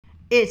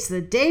It's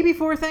the day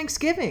before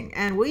Thanksgiving,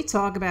 and we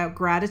talk about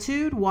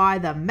gratitude, why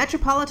the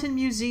Metropolitan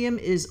Museum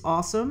is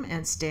awesome,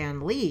 and Stan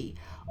Lee.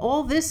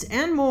 All this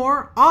and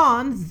more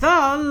on The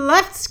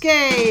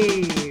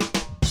Leftscape.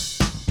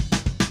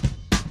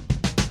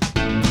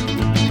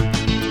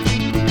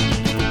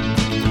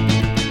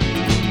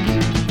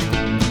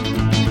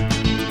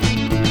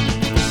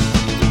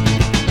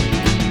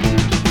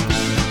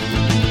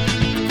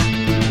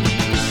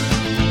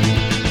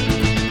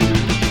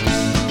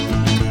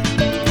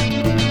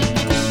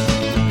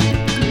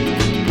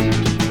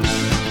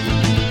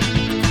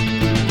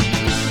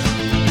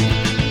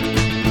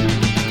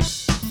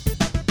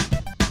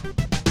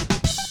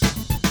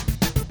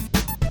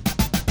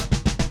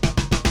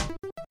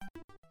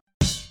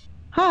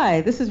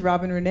 Hi, this is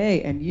Robin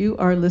Renee, and you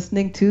are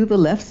listening to The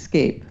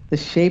Leftscape, the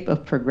shape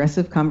of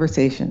progressive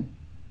conversation.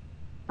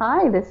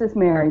 Hi, this is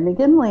Mary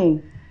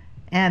McGinley.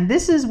 And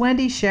this is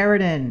Wendy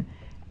Sheridan.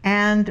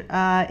 And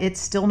it's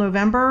still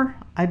November.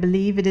 I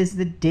believe it is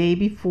the day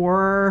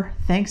before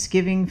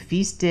Thanksgiving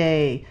feast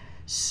day.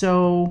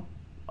 So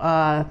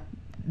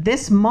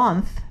this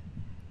month,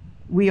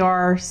 we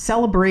are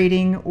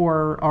celebrating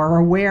or are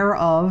aware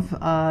of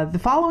the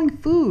following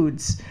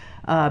foods.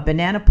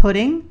 Banana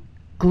pudding,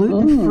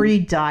 gluten-free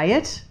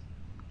diet,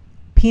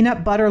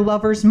 peanut butter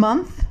lovers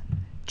month,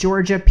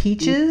 Georgia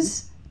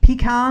peaches,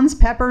 pecans,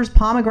 peppers,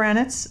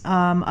 pomegranates,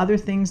 other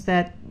things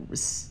that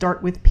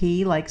start with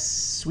P like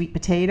sweet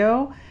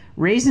potato,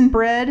 raisin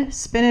bread,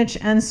 spinach,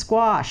 and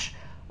squash.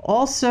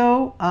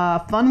 Also,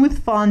 fun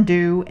with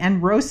fondue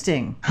and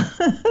roasting.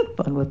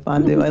 Fun with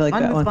fondue, I like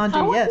that one. Fondue,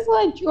 How yes. is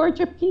like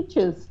Georgia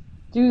peaches?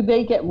 Do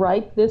they get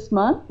ripe this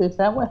month? Is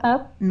that what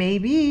happens?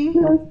 Maybe.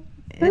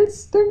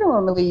 They're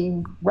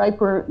normally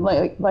riper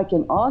like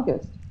in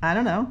August. I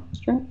don't know.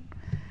 Sure.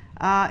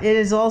 It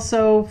is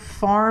also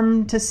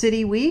Farm to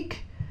City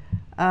Week,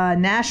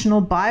 National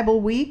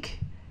Bible Week,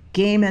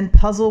 Game and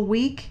Puzzle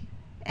Week,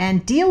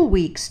 and Deal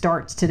Week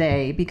starts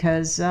today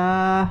because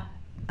I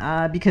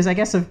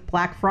guess of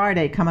Black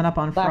Friday coming up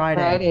on Black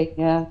Friday,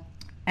 yeah.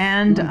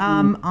 And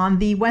on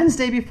the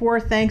Wednesday before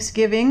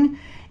Thanksgiving,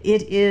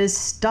 it is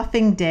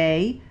Stuffing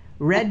Day,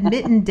 Red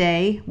Mitten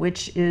Day,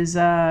 which is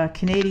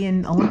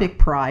Canadian Olympic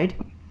pride,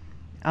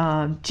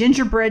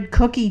 Gingerbread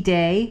Cookie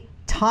Day,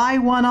 Tie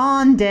One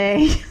On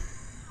Day.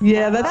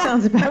 Yeah, that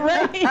sounds about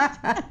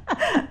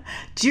right.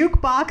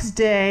 Jukebox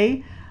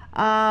Day.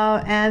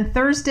 And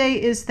Thursday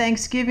is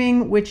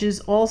Thanksgiving, which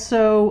is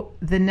also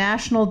the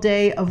National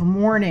Day of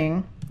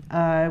Mourning,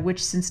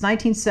 which since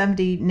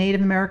 1970,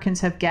 Native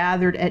Americans have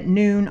gathered at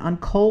noon on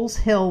Coles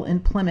Hill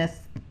in Plymouth,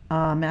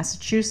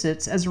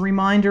 Massachusetts, as a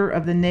reminder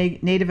of the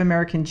Native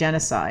American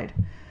genocide.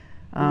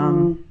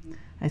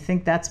 I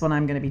think that's what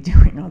I'm going to be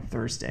doing on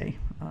Thursday.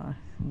 I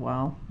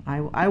will.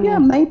 Yeah,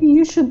 maybe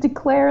you should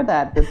declare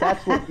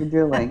that's what you're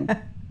doing.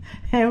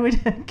 It would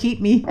keep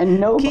me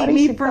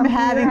should from come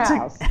having to your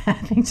house.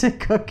 having to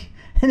cook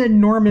an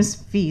enormous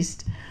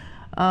feast.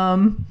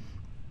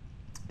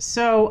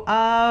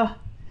 So,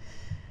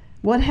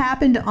 what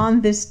happened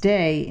on this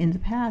day in the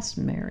past,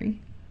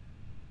 Mary?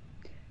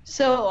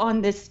 So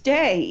on this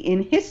day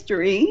in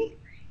history,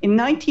 in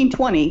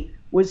 1920,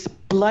 was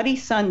Bloody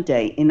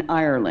Sunday in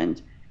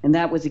Ireland, and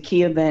that was a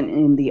key event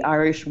in the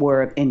Irish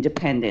War of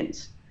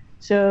Independence.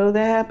 So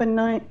that happened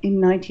in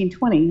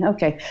 1920.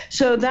 Okay,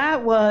 so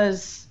that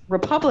was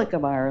Republic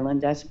of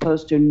Ireland as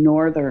opposed to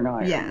Northern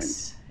Ireland.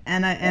 Yes,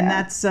 and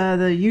that's the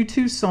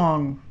U2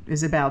 song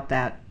is about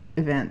that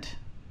event.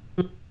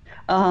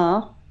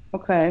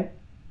 Okay.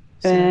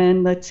 So.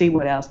 And let's see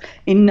what else.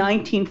 In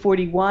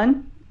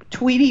 1941,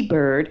 Tweety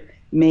Bird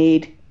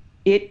made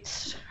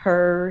its,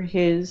 her,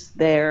 his,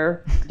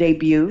 their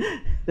debut.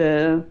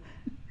 The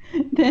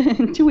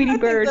Tweety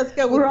Bird. Let's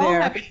go with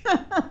there.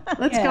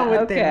 Let's go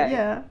with there.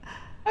 Yeah.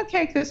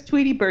 Okay, because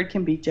Tweety Bird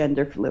can be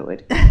gender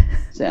fluid.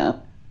 So,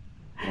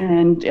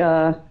 and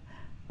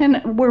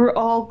we're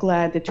all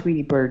glad that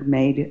Tweety Bird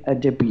made a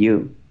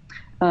debut.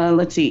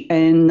 Let's see.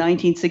 In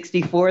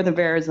 1964, the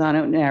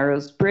Verrazano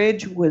Narrows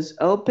Bridge was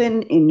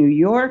opened in New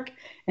York,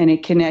 and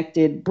it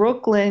connected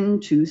Brooklyn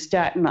to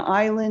Staten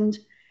Island.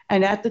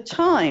 And at the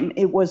time,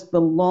 it was the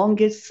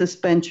longest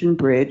suspension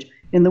bridge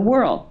in the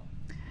world.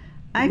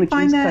 I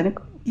find that,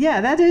 cool.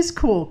 Yeah, that is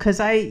cool. Because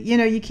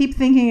you keep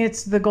thinking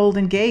it's the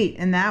Golden Gate,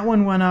 and that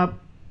one went up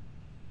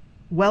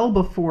well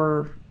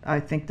before, I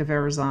think, the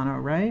Verrazano,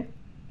 right?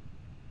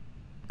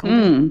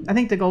 I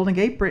think the Golden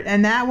Gate Bridge.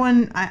 And that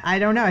one, I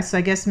don't know. So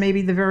I guess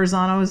maybe the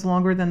Verrazano is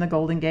longer than the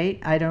Golden Gate.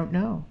 I don't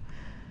know.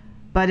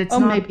 But it's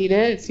not. Maybe it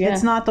is. Yeah.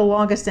 It's not the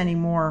longest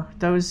anymore.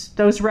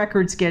 Those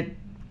records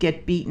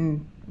get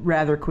beaten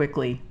rather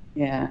quickly.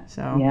 Yeah.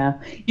 So. Yeah.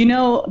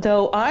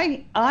 Though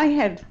I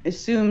had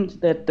assumed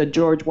that the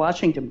George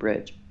Washington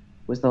Bridge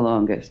was the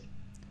longest.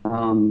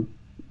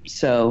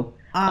 So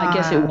I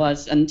guess it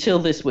was until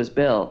this was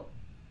built.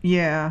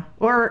 Yeah.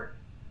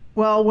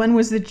 Well, when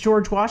was the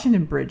George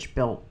Washington Bridge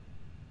built?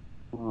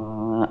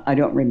 I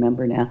don't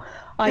remember now.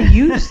 I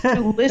used to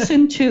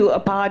listen to a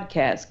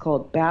podcast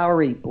called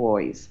Bowery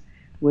Boys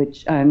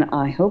which, and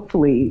I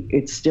hopefully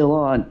it's still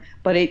on,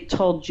 but it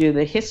told you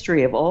the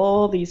history of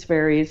all these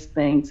various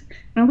things,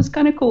 and it was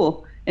kind of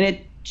cool. And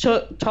it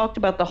talked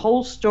about the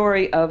whole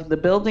story of the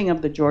building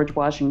of the George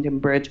Washington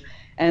Bridge,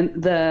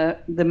 and the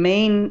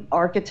main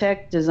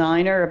architect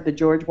designer of the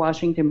George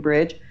Washington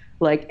Bridge,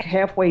 like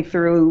halfway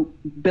through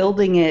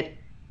building it,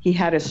 he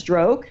had a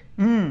stroke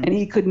and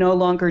he could no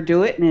longer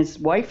do it, and his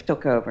wife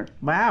took over.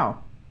 Wow.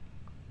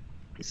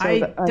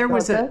 So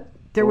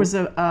There was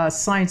a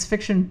science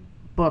fiction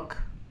book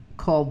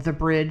called The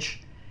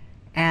Bridge,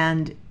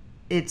 and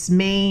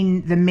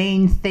the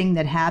main thing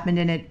that happened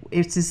in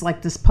it's just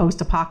like this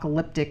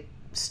post-apocalyptic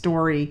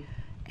story,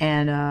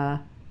 and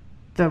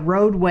the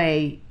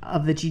roadway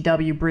of the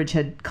GW Bridge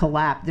had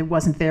collapsed. It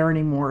wasn't there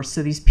anymore,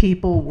 so these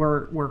people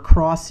were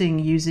crossing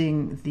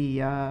using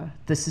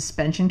the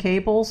suspension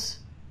cables.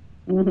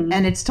 Mm-hmm.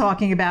 And it's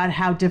talking about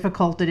how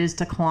difficult it is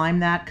to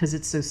climb that because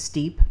it's so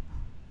steep.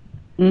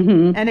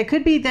 Mm-hmm. And it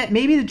could be that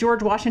maybe the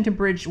George Washington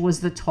Bridge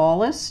was the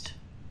tallest.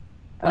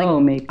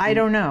 Maybe. I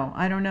don't know.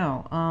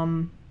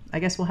 I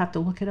guess we'll have to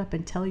look it up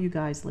and tell you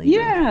guys later.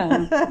 Yeah.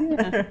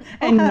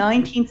 In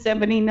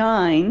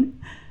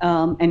 1979,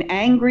 an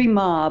angry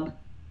mob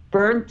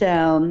burnt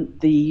down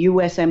the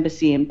U.S.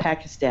 Embassy in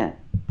Pakistan.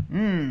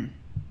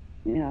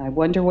 Yeah, I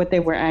wonder what they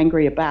were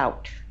angry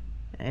about.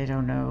 I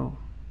don't know.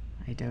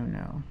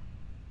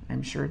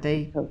 I'm sure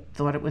they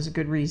thought it was a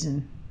good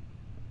reason.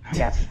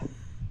 Yes.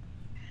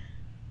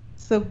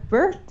 So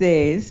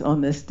birthdays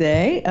on this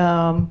day.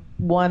 I'm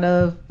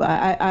a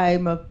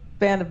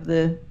fan of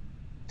the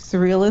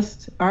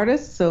Surrealist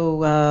artists.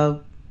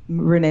 So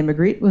Rene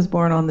Magritte was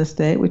born on this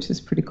day, which is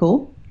pretty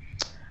cool.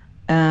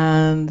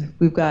 And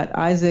we've got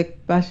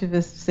Isaac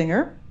Bashevis,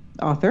 singer,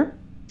 author,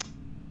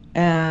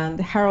 and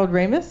Harold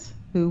Ramis,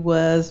 who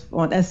was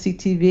on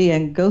SCTV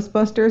and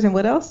Ghostbusters, and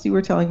what else you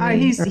were telling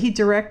me? He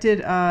directed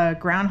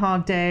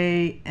Groundhog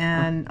Day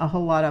and a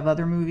whole lot of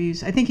other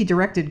movies. I think he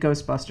directed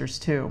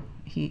Ghostbusters too.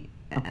 He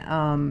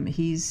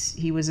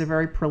was a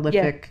very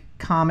prolific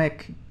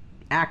comic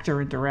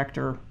actor and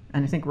director,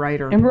 and I think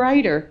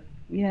writer.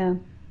 Yeah.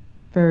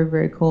 Very,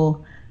 very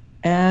cool.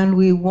 And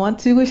we want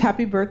to wish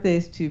happy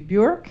birthdays to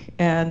Bjork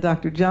and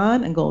Dr.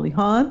 John and Goldie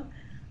Hawn,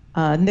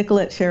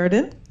 Nicolette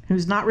Sheridan,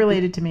 who's not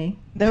related to me.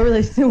 No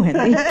relation to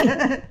Wendy.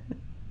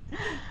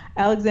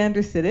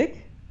 Alexander Siddig,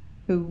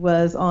 who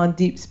was on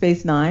Deep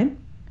Space Nine,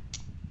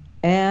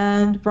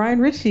 and Brian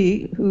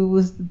Ritchie, who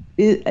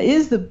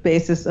is the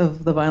basis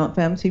of the Violent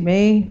Femmes.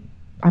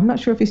 I'm not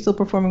sure if he's still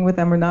performing with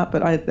them or not,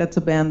 but that's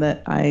a band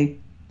that I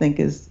think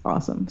is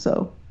awesome.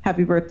 So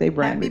happy birthday,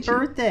 Brian Ritchie.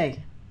 Happy birthday.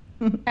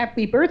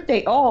 Happy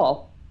birthday,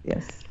 all.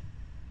 Yes.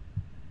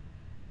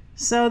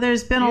 So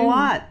there's been a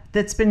lot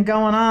that's been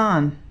going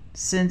on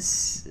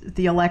since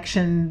the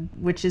election,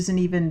 which isn't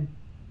even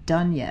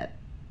done yet.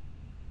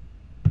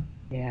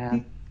 Yeah,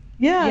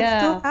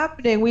 it's still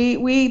happening.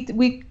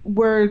 We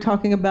were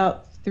talking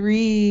about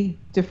 3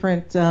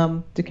 different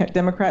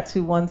Democrats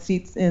who won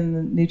seats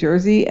in New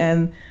Jersey,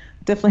 and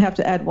definitely have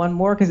to add one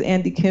more because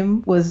Andy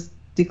Kim was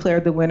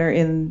declared the winner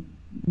in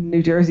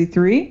New Jersey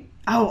 3.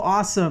 Oh,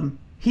 awesome.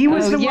 He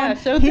was the one.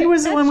 So he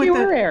was the one with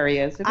your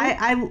areas.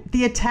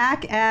 The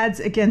attack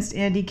ads against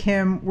Andy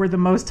Kim were the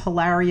most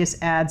hilarious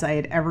ads I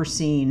had ever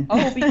seen.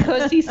 Oh,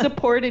 because he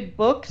supported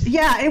books?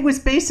 Yeah, it was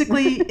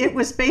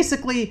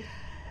basically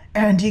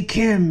Andy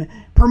Kim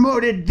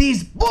promoted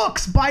these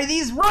books by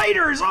these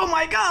writers. Oh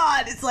my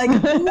God! It's like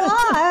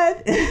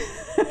what?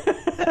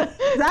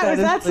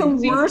 That's the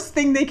worst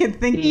thing they could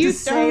think to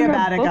say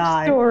about a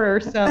guy. Bookstore or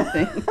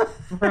something,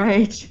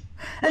 right?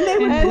 And they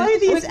would play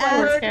these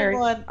ads.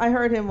 I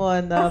heard him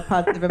on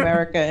Positive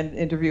America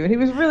interview, and he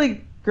was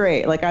really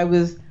great. Like, I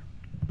was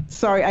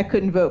sorry I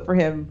couldn't vote for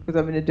him because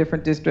I'm in a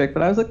different district,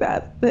 but I was like,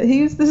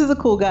 this is a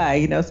cool guy,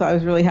 you know. So I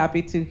was really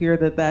happy to hear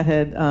that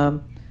had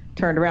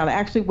turned around. I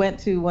actually went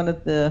to one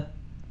of the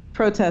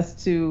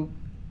protests to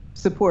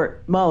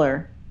support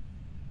Mueller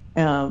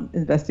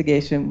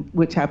investigation,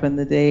 which happened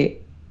 2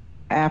 days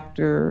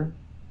after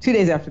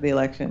the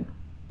election,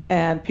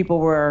 and people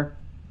were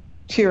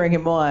cheering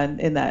him on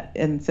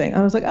and saying,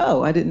 I was like,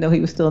 oh, I didn't know he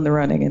was still in the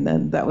running, and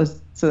then that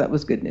was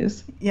good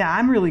news. Yeah,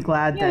 I'm really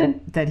glad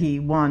that he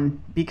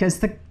won,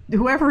 because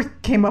whoever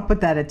came up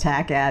with that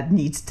attack ad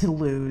needs to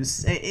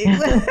lose.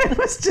 It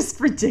was just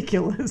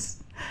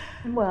ridiculous.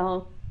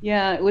 Well,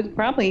 yeah, it was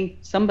probably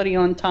somebody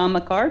on Tom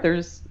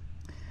MacArthur's.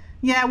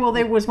 Yeah, well,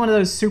 there was one of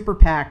those super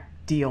PAC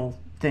deal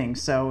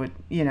things, so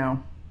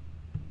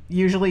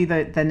usually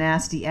the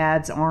nasty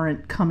ads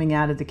aren't coming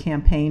out of the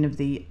campaign of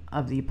the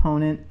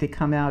opponent. They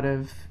come out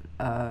of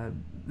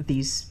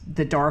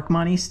the dark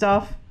money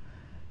stuff.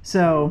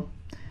 So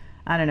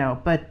I don't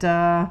know, but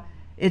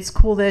it's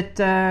cool that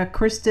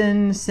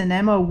Kyrsten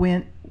Sinema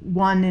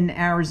won in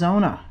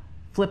Arizona,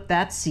 flipped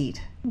that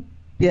seat.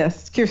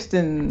 Yes,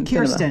 Kyrsten.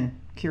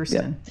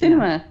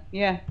 Sinema,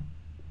 yeah.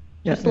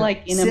 Just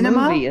like in a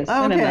movie, a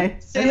cinema. Okay.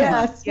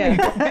 Yes.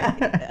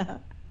 Yeah.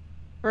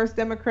 First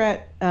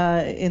Democrat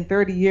in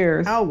 30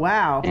 years. Oh,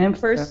 wow. And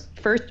first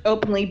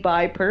openly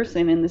bi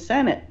person in the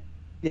Senate.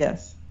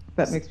 Yes,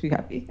 that makes me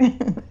happy.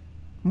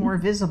 more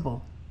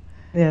visible.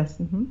 Yes.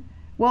 Mm-hmm.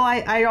 Well,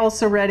 I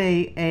also read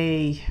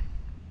an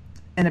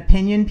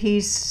opinion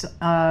piece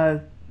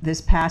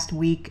this past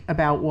week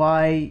about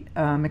why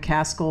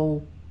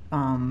McCaskill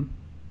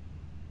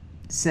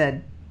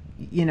said,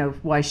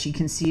 why she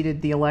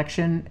conceded the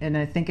election, and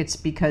I think it's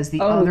because the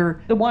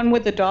one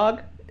with the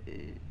dog.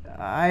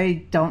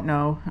 I don't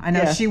know. I know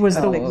Yeah. she was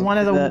one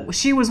of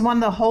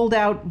the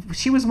holdout.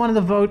 She was one of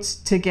the votes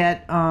to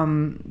get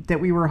that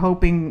we were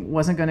hoping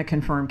wasn't going to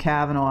confirm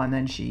Kavanaugh, and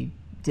then she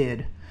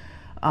did.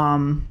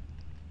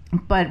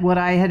 But what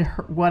I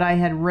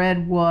had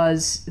read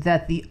was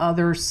that the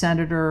other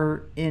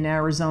senator in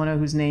Arizona,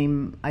 whose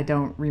name I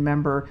don't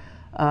remember,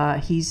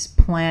 he's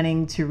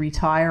planning to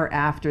retire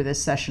after this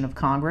session of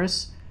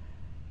Congress.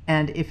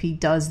 And if he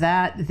does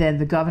that, then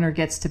the governor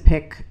gets to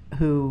pick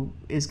who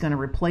is going to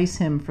replace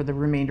him for the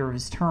remainder of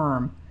his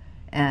term.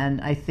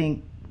 And I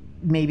think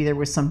maybe there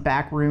was some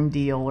backroom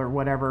deal or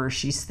whatever.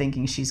 She's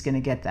thinking she's going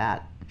to get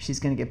that. She's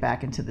going to get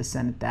back into the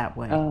Senate that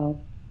way.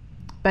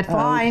 But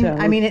fine.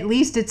 I mean, at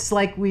least it's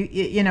like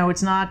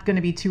it's not going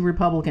to be two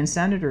Republican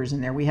senators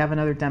in there. We have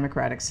another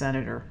Democratic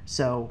senator.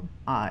 So,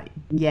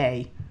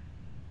 yay.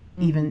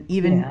 Even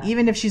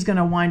if she's going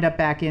to wind up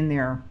back in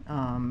there,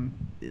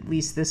 at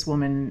least this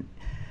woman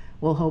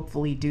will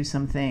hopefully do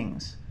some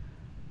things.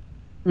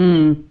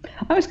 I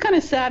was kind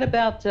of sad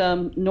about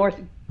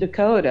North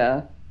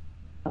Dakota.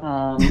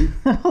 Well,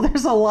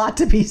 there's a lot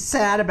to be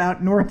sad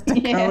about North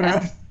Dakota.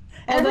 Yeah.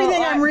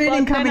 Everything I'm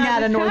reading coming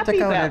out of North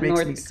Dakota makes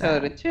North me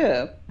Dakota sad.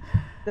 too.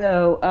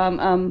 So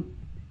I'm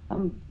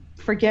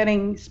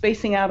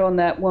spacing out on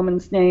that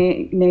woman's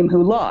name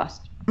who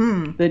lost.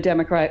 The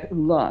Democrat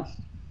who lost.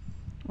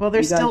 Well,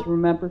 there's you guys still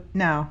remember?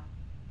 No,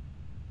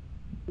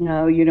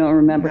 you don't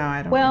remember. No,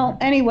 I don't. Well,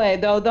 remember. Anyway,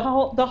 though the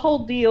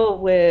whole deal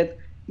with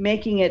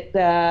making it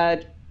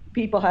that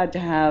people had to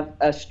have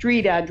a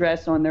street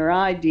address on their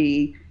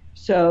ID,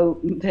 so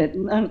that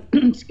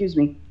excuse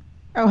me.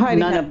 Oh,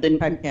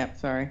 Heidkamp,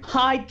 sorry.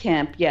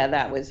 Heidkamp, yeah,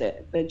 that was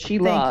it. That she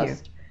Thank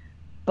lost. you.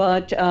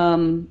 But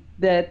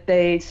that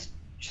they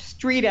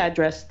street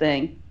address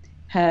thing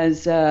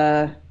has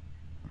the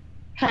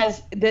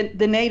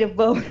native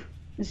vote.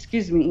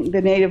 Excuse me,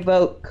 the native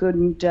vote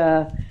couldn't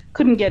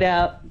get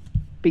out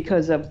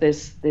because of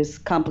this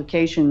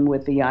complication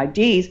with the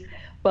IDs.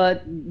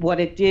 But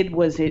what it did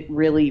was it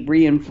really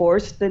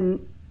reinforced the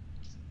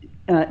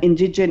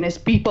indigenous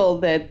people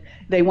that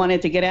they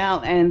wanted to get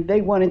out, and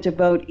they wanted to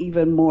vote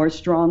even more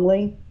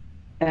strongly.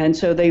 And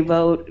so they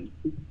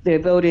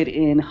voted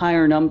in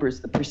higher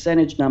numbers. The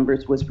percentage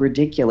numbers was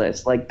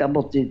ridiculous, like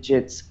double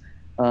digits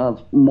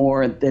of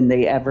more than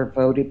they ever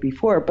voted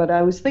before. But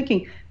I was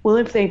thinking, well,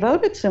 if they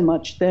voted so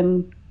much,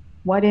 then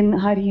why didn't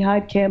Heidi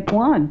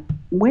Heitkamp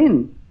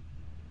win?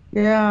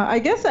 Yeah, I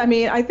guess,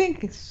 I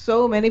think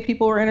so many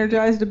people were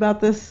energized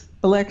about this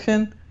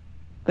election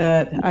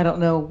that I don't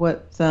know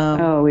what...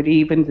 it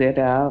evens it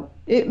out.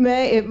 It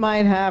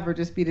might have, or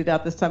just beat it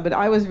out this time. But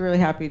I was really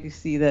happy to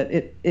see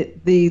that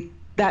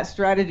that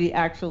strategy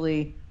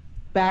actually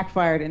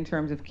backfired in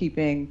terms of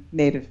keeping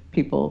Native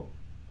people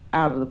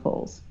out of the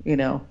polls.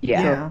 Yeah.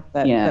 So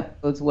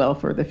that bodes well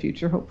for the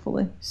future,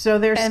 hopefully. So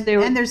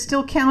they're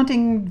still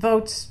counting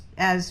votes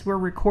as we're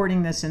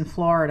recording this in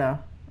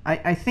Florida.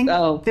 I think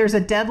there's a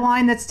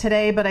deadline that's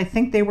today, but I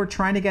think they were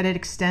trying to get it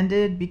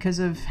extended because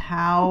of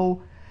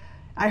how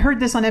I heard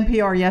this on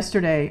NPR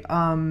yesterday,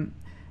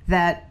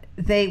 that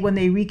when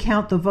they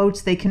recount the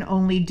votes, they can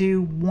only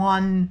do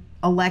one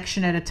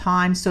election at a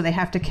time. So they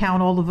have to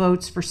count all the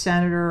votes for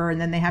senator,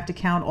 and then they have to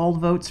count all the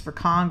votes for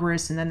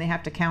Congress, and then they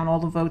have to count all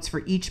the votes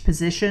for each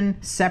position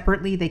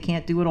separately. They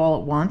can't do it all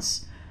at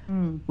once,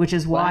 which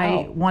is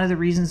why one of the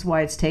reasons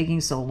why it's taking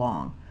so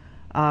long.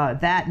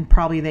 That and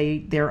probably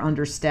they're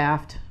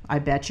understaffed, I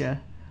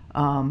betcha.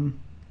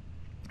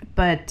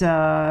 But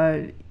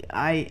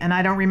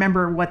I don't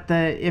remember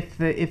if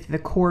the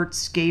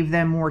courts gave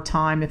them more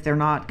time if they're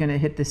not going to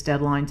hit this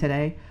deadline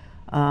today,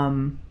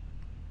 and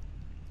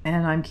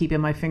I'm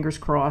keeping my fingers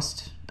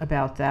crossed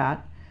about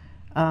that.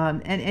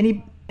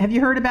 Have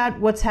you heard about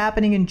what's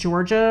happening in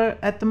Georgia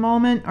at the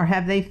moment, or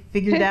have they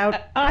figured out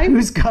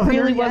who's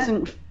governor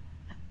yet?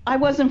 I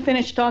wasn't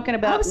finished talking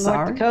about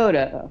North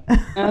Dakota.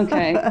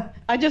 Okay.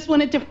 I just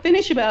wanted to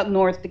finish about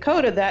North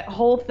Dakota, that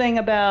whole thing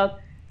about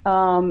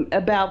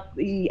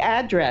the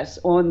address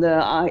on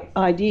the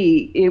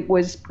ID. It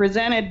was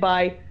presented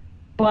by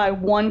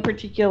one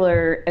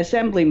particular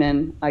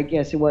assemblyman, I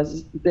guess it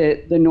was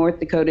the North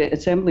Dakota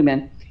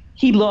assemblyman.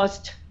 He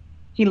lost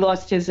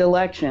his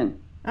election.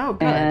 Oh,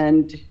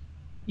 good.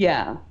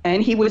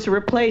 And he was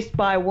replaced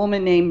by a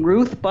woman named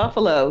Ruth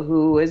Buffalo,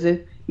 who is a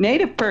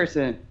Native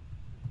person.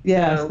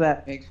 Yes,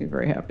 that makes me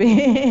very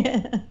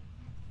happy.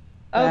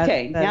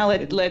 Okay, now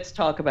let's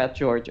talk about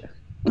Georgia.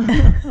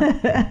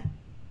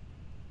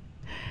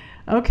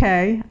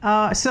 Okay,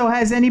 so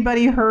has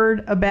anybody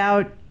heard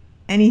about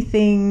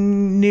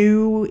anything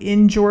new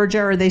in Georgia?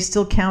 Are they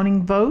still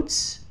counting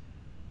votes?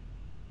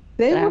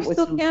 They were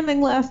still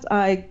counting last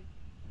I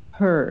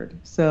heard,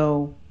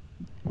 so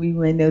we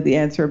may know the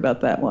answer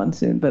about that one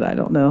soon, but I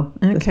don't know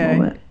at this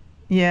moment.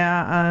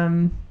 Yeah.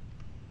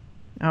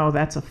 Oh,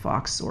 that's a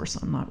Fox source.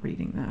 I'm not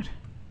reading that.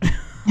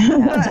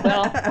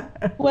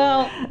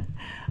 Well,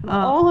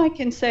 all I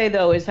can say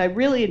though is I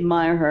really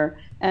admire her,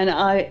 and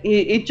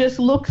it just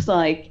looks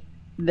like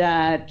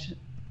that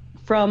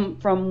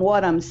from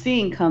what I'm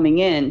seeing coming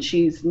in,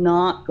 she's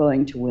not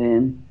going to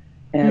win,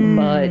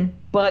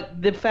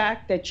 but the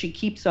fact that she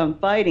keeps on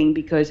fighting,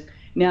 because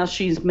now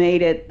she's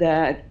made it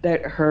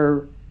that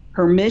her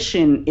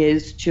mission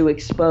is to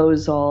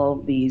expose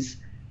all these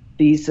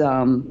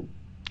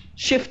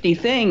shifty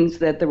things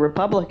that the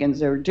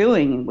Republicans are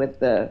doing with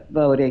the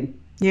voting.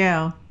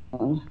 Yeah.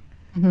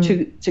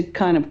 To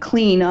kind of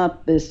clean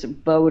up this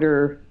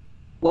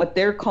what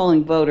they're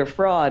calling voter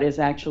fraud is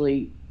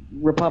actually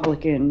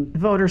Republican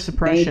voter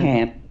suppression.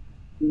 Mayhem.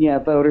 Yeah,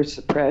 voter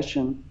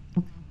suppression.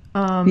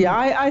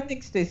 I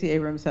think Stacey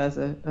Abrams has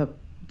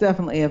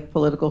definitely a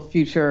political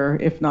future,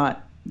 if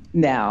not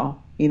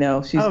now.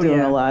 She's doing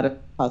a lot of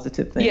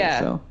positive things. Yeah.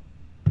 So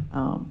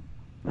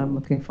I'm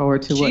looking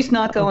forward to She's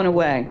not going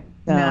away.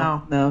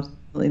 No,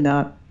 certainly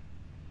not.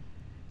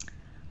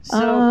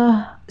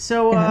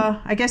 So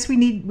I guess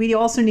we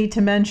also need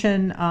to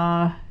mention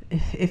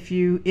if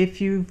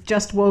you've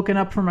just woken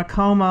up from a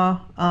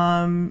coma,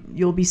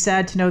 you'll be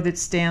sad to know that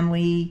Stan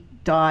Lee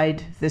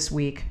died this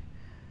week,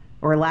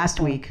 or last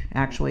week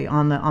actually,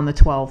 on the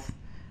 12th.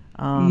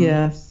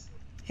 Yes.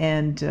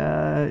 And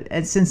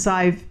since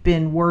I've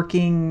been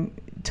working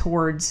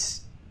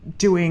towards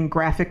doing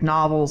graphic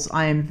novels,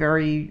 I am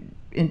very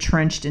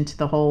entrenched into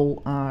the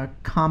whole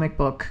comic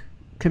book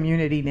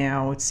community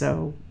now.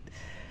 So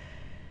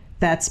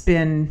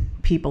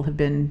people have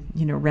been,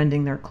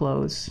 rending their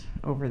clothes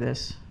over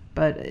this.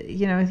 But,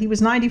 he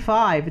was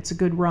 95. It's a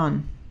good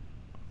run.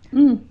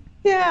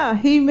 Yeah,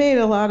 he made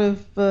a lot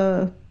of,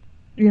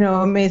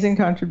 amazing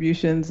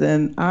contributions.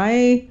 And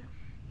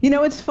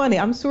it's funny.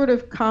 I'm sort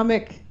of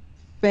comic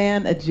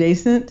fan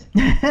adjacent.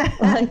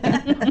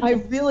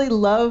 I really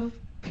love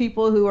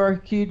people who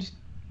are huge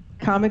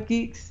comic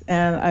geeks.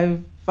 And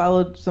I've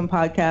followed some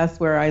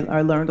podcasts where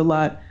I learned a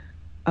lot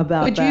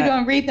about that. But you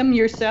don't read them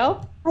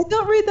yourself? I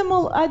don't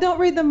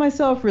read them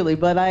myself really,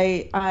 but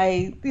I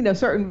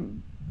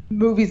certain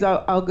movies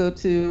I'll go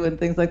to and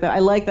things like that. I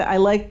like that. I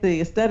like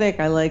the aesthetic.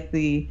 I like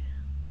a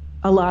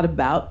lot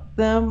about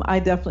them. I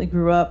definitely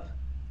grew up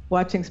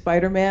watching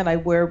Spider-Man. I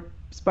wear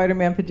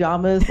Spider-Man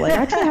pajamas. Like, I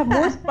actually have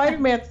more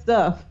Spider-Man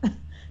stuff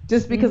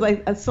just because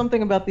it's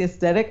something about the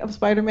aesthetic of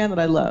Spider-Man that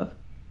I love.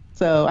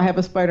 So I have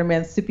a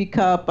Spider-Man sippy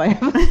cup. I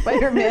have a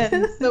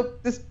Spider-Man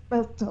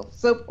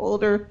soap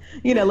holder.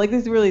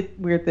 These really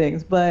weird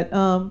things. But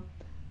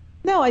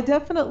no, I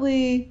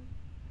definitely,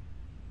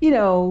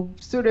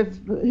 sort of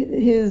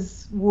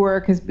his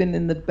work has been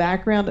in the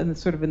background and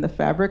sort of in the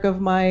fabric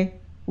of my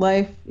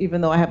life,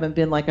 even though I haven't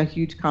been like a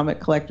huge comic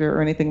collector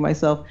or anything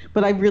myself.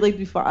 But I really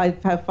do. I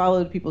have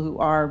followed people who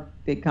are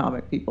big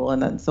comic people,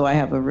 and then so I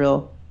have a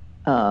real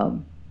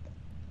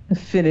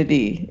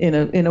affinity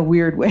in a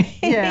weird way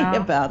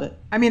about it.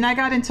 I mean, I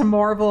got into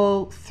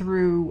Marvel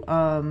through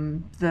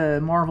the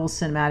Marvel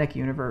Cinematic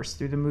Universe,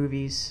 through the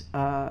movies.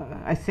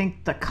 I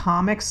think the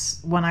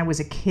comics, when I was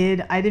a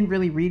kid, I didn't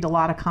really read a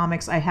lot of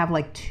comics. I have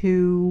like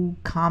 2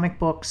 comic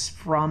books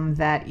from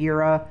that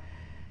era,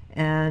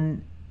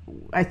 and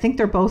I think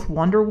they're both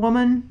Wonder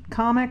Woman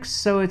comics,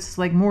 so it's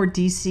like more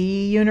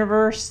DC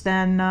universe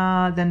than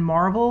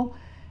Marvel.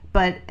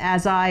 But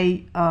as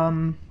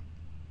an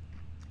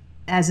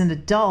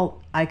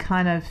adult, I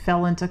kind of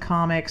fell into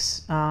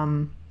comics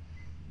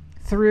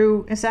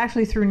through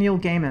Neil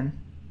Gaiman,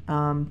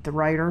 the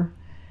writer,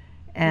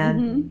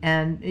 and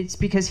it's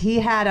because he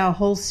had a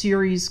whole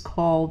series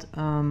called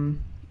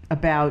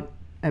about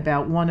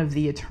one of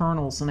the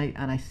Eternals, and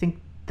I think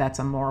that's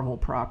a Marvel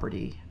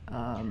property.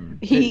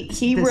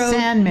 He wrote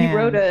Sandman. He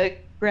wrote a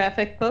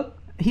graphic book.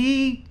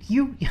 I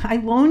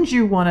loaned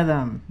you one of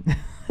them.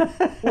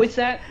 Was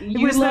that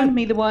you loaned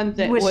me the one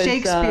that was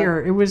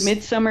Shakespeare? It was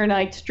Midsummer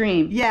Night's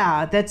Dream.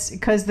 Yeah, that's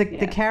because the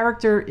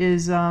character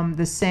is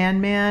the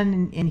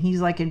Sandman, and he's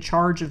like in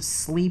charge of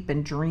sleep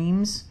and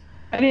dreams.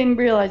 I didn't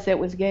realize that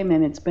was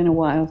Gaiman. It's been a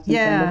while since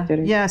I looked at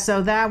it. Yeah.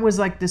 So that was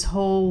like this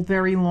whole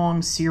very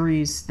long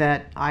series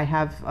that I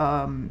have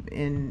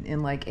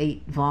in like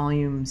 8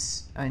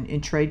 volumes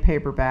in trade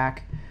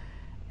paperback,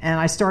 and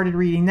I started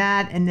reading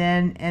that, and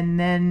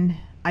then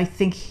I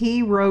think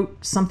he wrote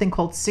something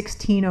called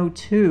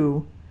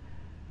 1602,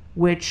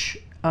 which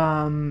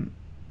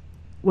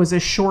was a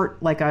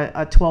short, like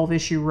a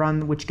 12-issue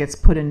run, which gets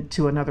put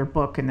into another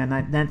book, and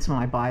then that's when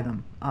I buy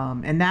them.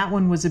 And that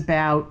one was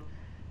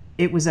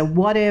it was a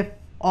what if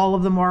all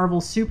of the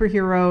Marvel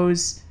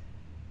superheroes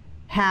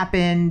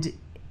happened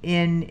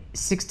in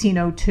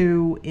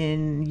 1602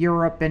 in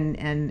Europe and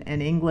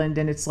England,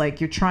 and it's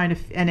like you're trying to,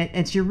 and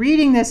it's you're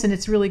reading this and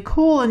it's really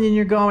cool, and then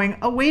you're going,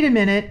 oh wait a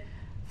minute.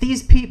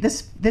 These people,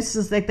 this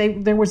is like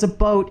there was a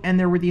boat and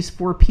there were these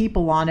 4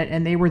 people on it,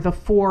 and they were the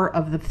 4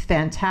 of the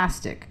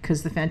Fantastic,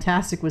 because the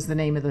Fantastic was the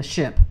name of the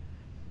ship.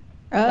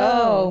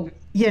 Oh,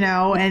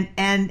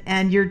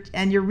 and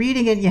you're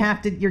reading it,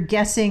 and you're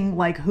guessing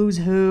like who's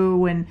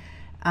who, and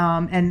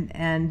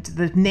and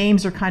the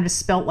names are kind of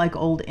spelt like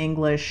Old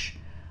English.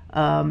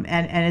 And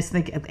it's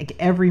like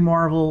every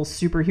Marvel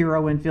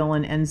superhero and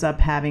villain ends up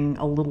having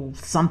a little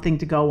something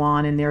to go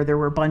on in there. There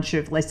were a bunch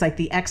of, it's like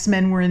the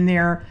X-Men were in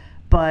there,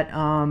 but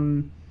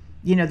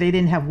they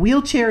didn't have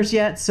wheelchairs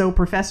yet, so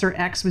Professor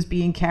X was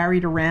being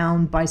carried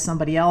around by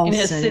somebody else. In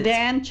a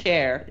sedan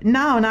chair.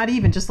 No, not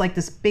even. Just like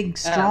this big,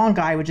 strong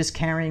guy was just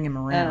carrying him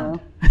around.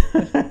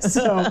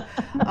 So,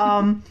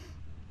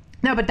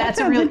 no, but that's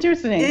that a really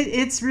interesting.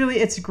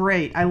 It's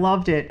great. I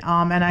loved it,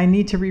 and I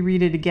need to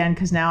reread it again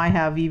because now I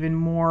have even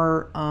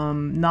more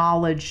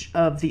knowledge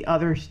of the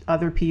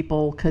other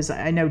people, because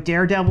I know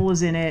Daredevil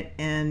is in it,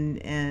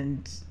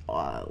 and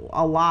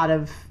a lot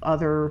of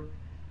other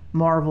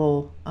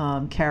Marvel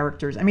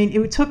characters. I mean,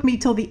 it took me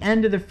till the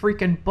end of the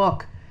freaking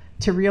book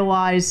to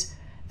realize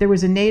there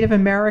was a Native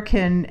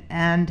American,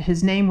 and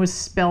his name was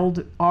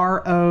spelled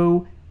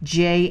Rojaz,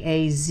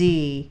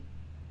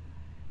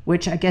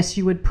 which I guess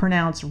you would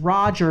pronounce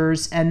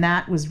Rogers, and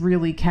that was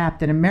really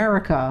Captain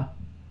America.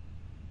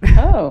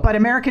 Oh. But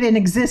America didn't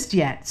exist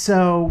yet,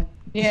 so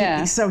yeah.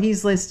 He's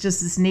just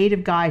this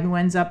native guy who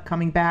ends up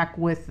coming back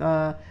with,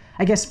 I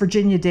guess,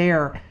 Virginia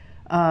Dare.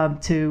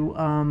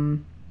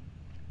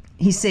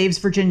 He saves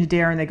Virginia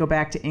Dare, and they go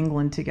back to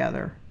England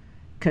together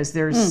because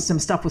there's some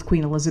stuff with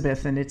Queen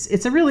Elizabeth, and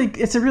it's a really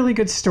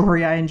good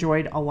story. I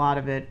enjoyed a lot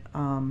of it,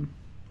 and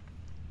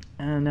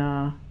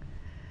I'll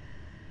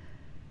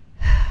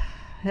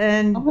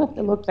have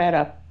to look that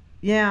up.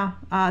 Yeah,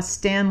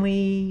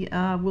 Stanley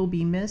will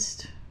be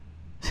missed.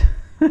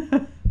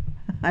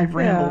 I've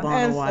rambled on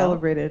and a while.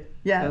 Celebrated.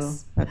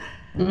 Yes. So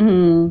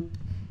Mm-hmm.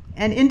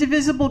 And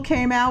Indivisible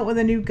came out with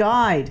a new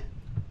guide.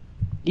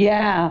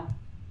 Yeah.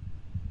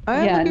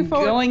 I'm looking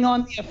forward. Going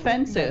on the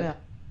offensive. Yeah.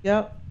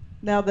 Yep.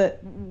 Now that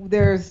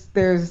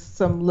there's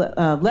some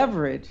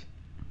leverage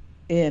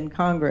in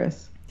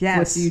Congress. Yes.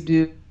 What do you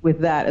do with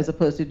that as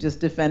opposed to just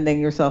defending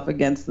yourself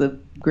against the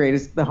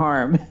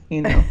harm,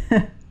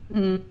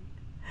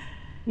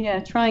 Yeah,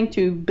 trying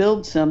to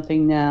build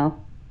something now.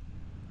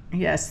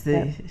 Yes,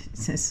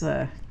 since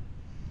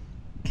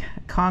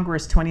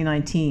Congress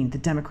 2019, the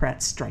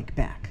Democrats strike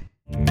back.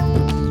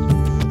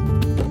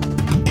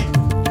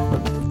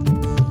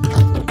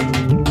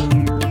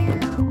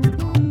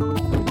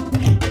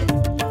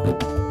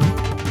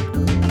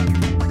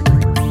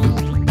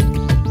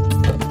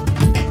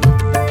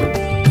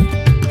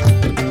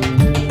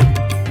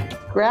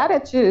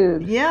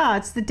 Gratitude. Yeah,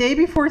 it's the day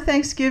before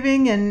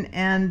Thanksgiving,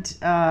 and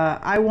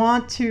I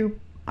want to,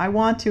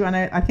 and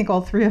I think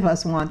all three of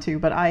us want to,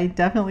 but I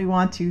definitely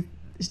want to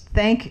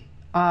thank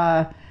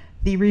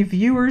the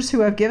reviewers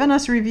who have given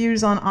us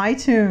reviews on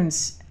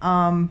iTunes.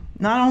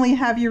 Not only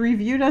have you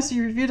reviewed us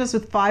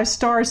with 5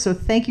 stars, so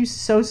thank you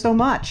so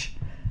much.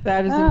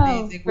 That is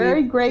amazing.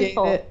 Very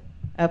grateful.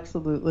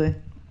 Absolutely.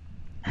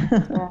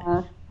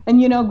 Yeah.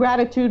 And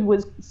gratitude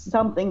was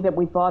something that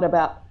we thought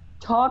about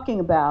talking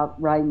about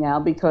right now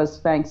because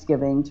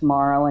Thanksgiving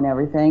tomorrow and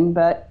everything,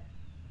 but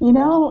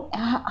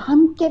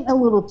I'm getting a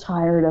little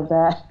tired of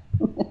that.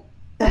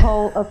 The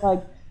whole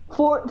of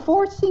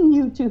forcing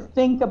you to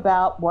think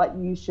about what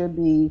you should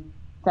be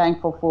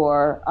thankful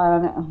for.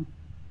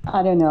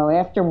 I don't know.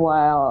 After a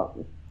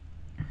while,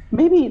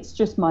 maybe it's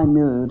just my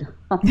mood.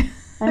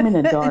 I'm in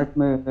a dark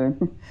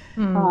mood.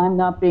 I'm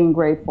not being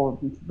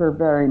grateful for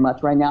very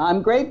much right now.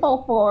 I'm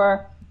grateful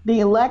for the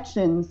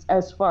elections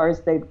as far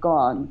as they've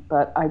gone,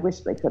 but I wish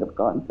they could have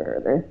gone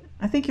further.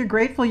 I think you're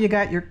grateful you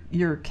got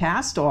your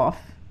cast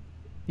off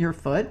your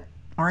foot,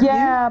 aren't you?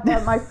 Yeah,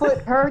 but my foot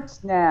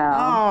hurts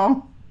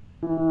now.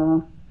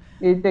 Oh.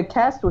 The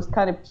cast was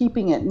kind of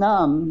keeping it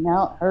numb.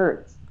 Now it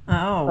hurts.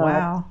 Oh,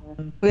 wow.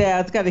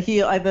 Yeah, it's got to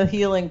heal. The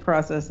healing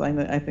process,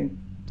 I think,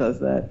 does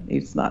that.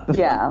 It's not the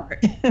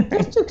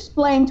Just to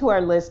explain to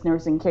our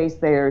listeners, in case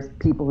there's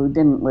people who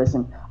didn't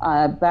listen,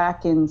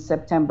 back in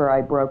September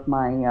I broke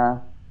my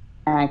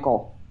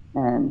ankle,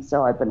 and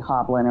so I've been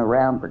hobbling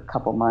around for a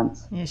couple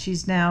months. Yeah,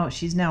 she's now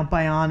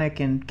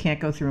bionic and can't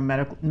go through a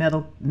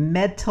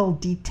metal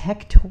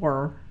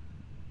detector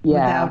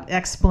without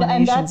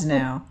explanations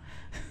now.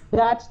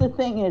 That's the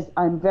thing is,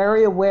 I'm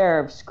very aware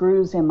of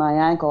screws in my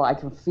ankle. I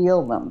can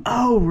feel them.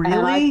 Oh,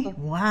 really?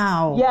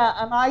 Wow. Yeah,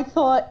 and I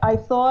thought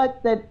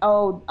that,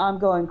 I'm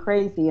going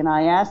crazy, and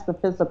I asked the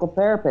physical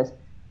therapist,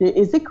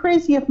 is it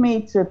crazy of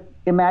me to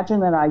imagine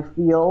that I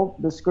feel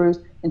the screws?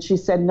 And she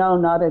said, no,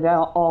 not at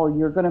all.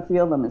 You're going to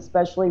feel them,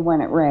 especially when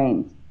it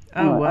rains.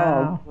 Oh,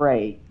 wow. Oh,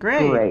 great.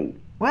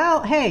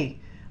 Well, hey,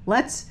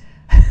 let's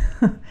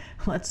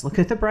look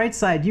at the bright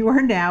side. You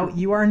are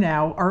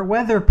now our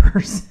weather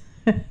person.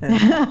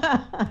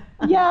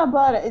 Yeah,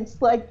 but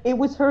it's like it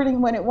was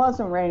hurting when it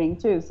wasn't raining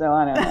too, so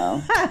I don't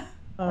know.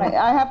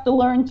 I have to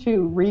learn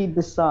to read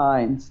the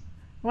signs.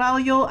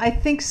 Well, I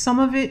think some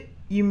of it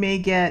you may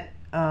get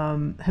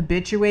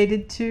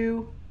habituated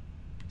to,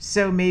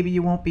 so maybe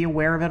you won't be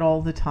aware of it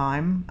all the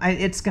time.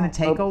 It's going to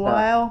take a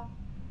while.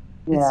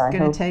 Yeah, it's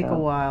going to take a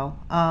while.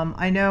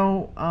 I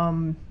know,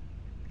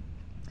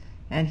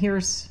 and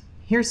here's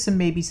some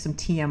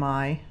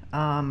TMI.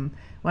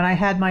 when I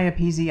had my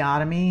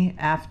episiotomy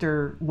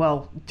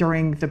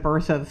during the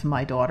birth of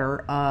my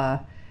daughter,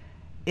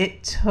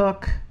 it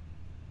took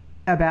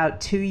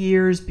about 2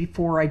 years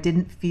before I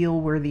didn't feel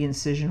where the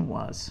incision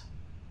was.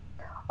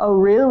 Oh,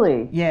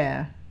 really?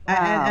 Yeah.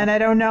 Wow. And I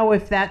don't know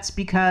if that's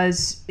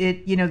because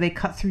they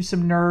cut through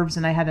some nerves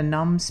and I had a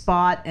numb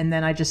spot and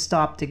then I just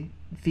stopped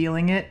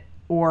feeling it,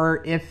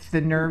 or if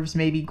the nerves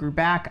maybe grew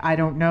back. I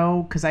don't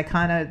know, because I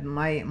kind of,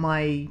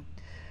 my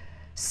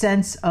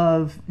sense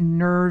of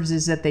nerves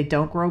is that they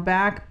don't grow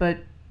back, but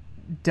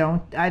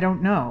I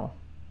don't know.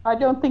 I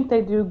don't think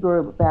they do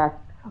grow back.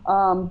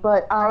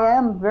 But I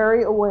am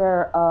very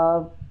aware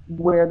of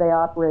where they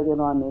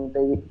operated on me,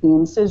 the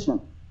incision.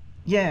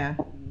 Yeah.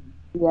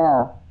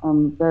 Yeah,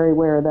 I'm very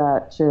aware of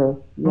that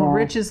too. Yeah. Well,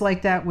 Rich is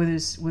like that with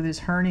his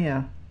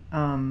hernia.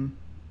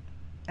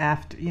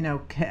 After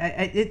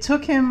it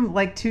took him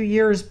like 2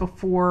 years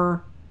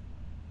before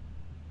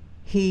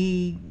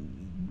he's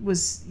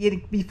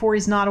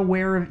not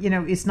aware of,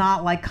 it's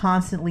not like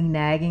constantly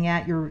nagging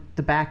at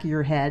the back of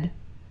your head.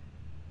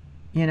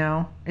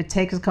 It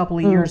takes a couple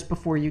of years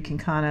before you can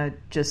kind of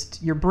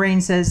just, your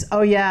brain says,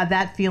 oh yeah,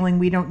 that feeling,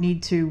 we don't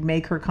need to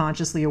make her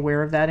consciously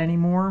aware of that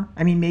anymore.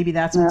 I mean, maybe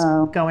that's what's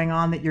going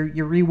on, that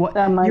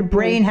your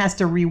brain has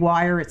to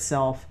rewire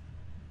itself.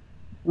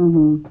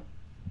 Mm-hmm.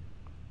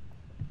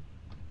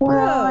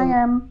 Well, I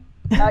am.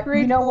 Grateful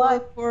you know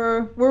what?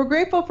 We're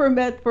grateful for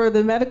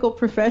the medical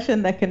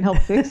profession that can help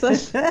fix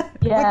us.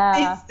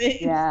 Yeah,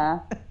 yeah.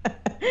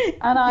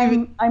 And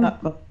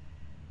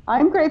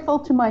I'm grateful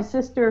to my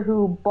sister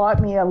who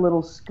bought me a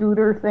little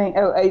scooter thing.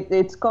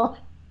 It's called,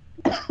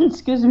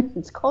 excuse me,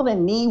 it's called a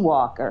knee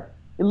walker.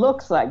 It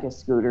looks like a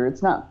scooter.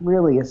 It's not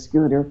really a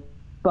scooter,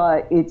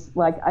 but it's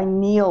like I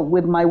kneel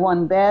with my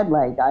one bad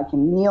leg. I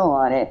can kneel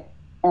on it,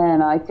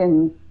 and I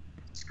can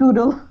scoot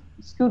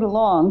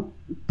along.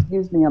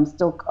 Excuse me, I'm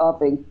still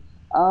coughing.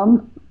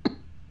 And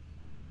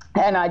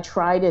I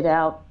tried it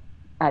out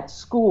at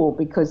school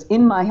because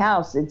in my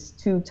house it's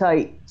too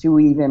tight to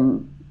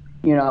even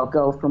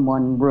go from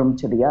one room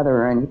to the other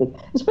or anything,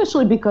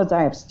 especially because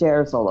I have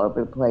stairs all over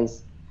the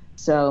place.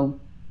 So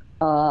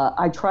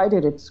I tried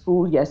it at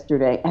school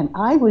yesterday, and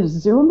I was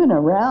zooming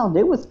around.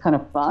 It was kind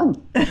of fun.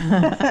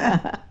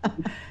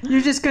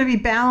 You're just going to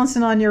be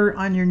balancing on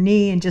your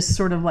knee and just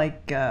sort of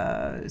like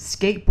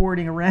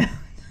skateboarding around.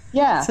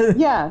 Yeah,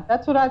 yeah,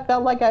 that's what I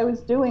felt like I was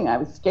doing. I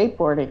was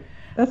skateboarding.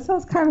 That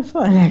sounds kind of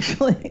fun,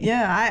 actually.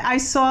 Yeah, I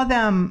saw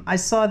them.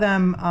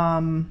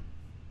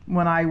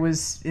 When I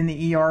was in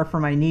the ER for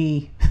my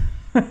knee,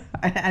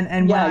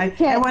 and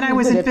when I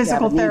was in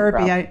physical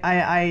therapy,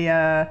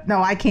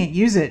 I can't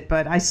use it,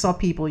 but I saw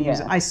people use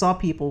it. I saw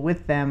people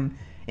with them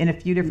in a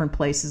few different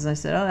places. I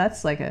said, oh,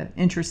 that's like an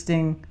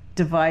interesting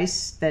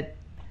device that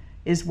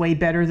is way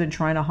better than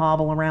trying to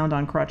hobble around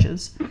on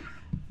crutches.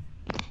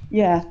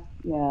 Yeah.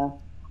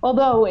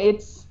 Although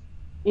it's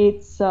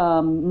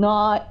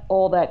not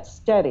all that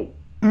steady.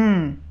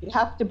 You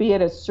have to be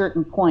at a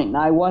certain point, and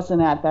I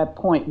wasn't at that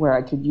point where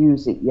I could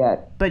use it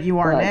yet. But you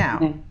are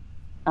now.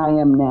 I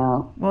am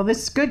now. Well,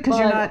 this is good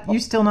because you're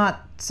still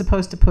not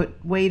supposed to put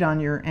weight on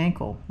your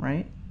ankle,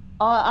 right?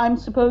 I'm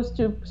supposed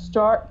to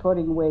start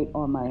putting weight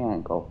on my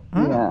ankle.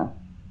 Oh. Yeah.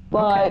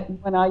 But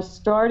when I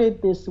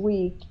started this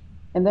week,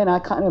 and then I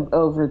kind of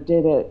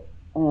overdid it,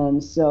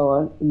 and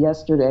so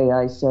yesterday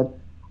I said,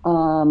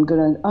 I'm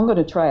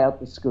gonna try out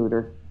the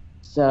scooter.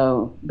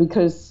 So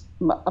because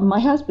my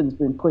husband's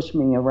been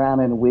pushing me around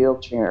in a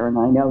wheelchair, and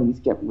I know he's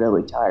getting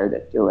really tired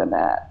of doing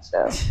that.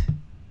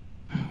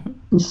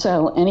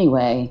 So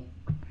anyway,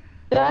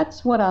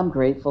 that's what I'm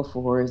grateful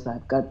for. Is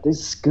I've got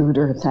this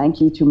scooter. Thank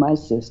you to my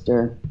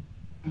sister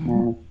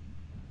and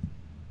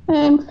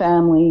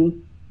family.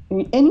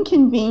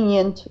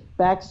 Inconvenient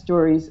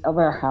backstories of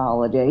our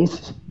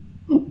holidays.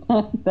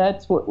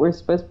 That's what we're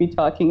supposed to be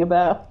talking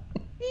about.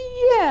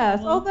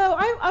 Yes, although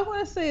I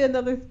want to say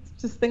another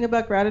just thing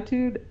about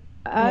gratitude.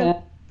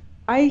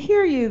 I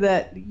hear you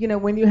that,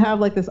 when you have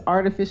like this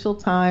artificial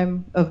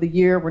time of the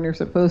year when you're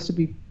supposed to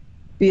be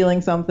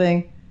feeling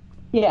something.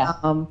 Yeah.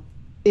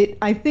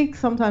 I think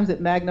sometimes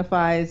it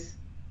magnifies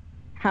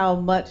how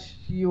much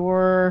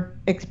your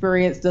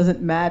experience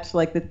doesn't match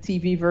like the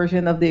TV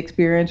version of the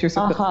experience you're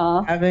supposed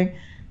to be having,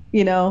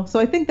 So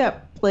I think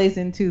that plays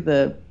into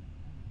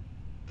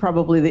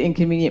probably the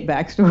inconvenient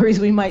backstories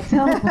we might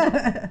tell.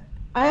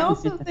 I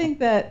also think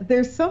that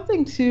there's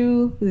something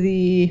to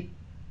the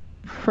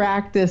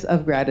practice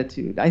of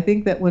gratitude. I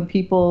think that when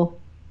people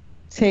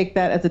take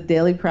that as a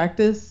daily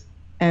practice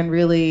and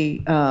really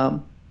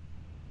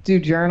do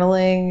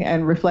journaling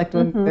and reflect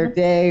on their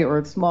day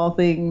or small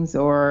things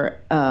or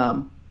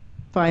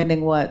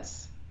finding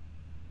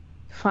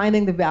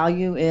the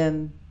value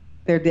in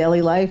their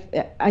daily life,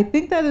 I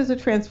think that is a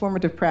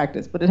transformative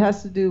practice, but it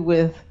has to do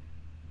with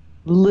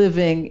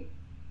living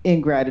in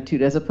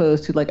gratitude as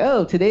opposed to like,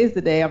 oh, today's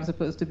the day I'm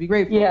supposed to be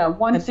grateful. Yeah,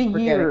 once a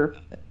year.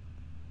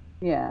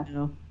 Yeah.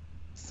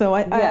 So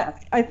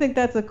I think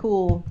that's a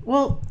cool.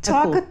 Well,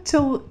 talk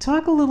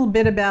a little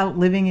bit about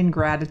living in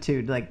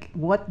gratitude. Like,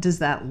 what does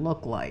that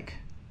look like?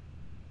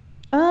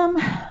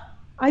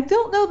 I I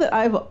don't know that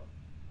I've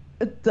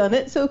done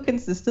it so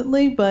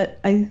consistently, but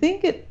I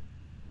think it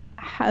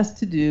has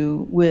to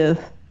do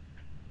with,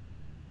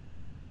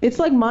 it's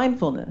like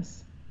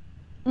mindfulness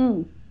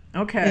Mm.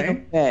 Okay. in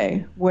a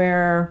way,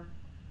 where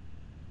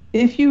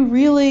if you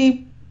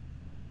really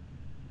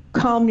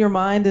calm your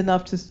mind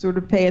enough to sort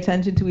of pay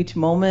attention to each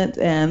moment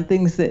and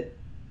things that,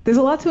 there's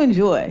a lot to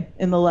enjoy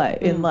in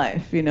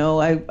life. You know,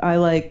 I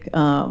like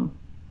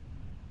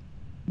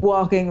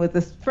walking with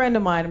this friend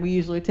of mine. We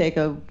usually take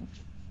a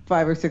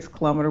 5 or 6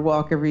 kilometer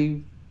walk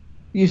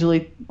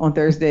usually on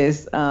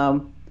Thursdays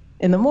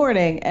in the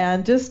morning,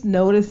 and just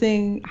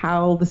noticing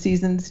how the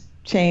seasons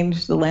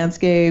change the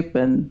landscape,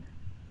 and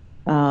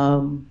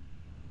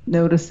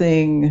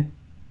noticing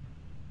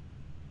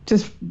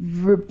just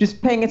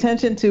paying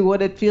attention to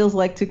what it feels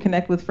like to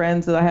connect with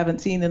friends that I haven't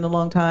seen in a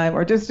long time,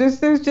 or there's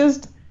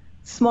just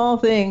small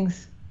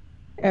things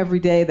every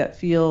day that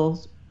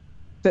feel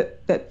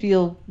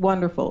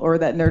wonderful, or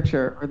that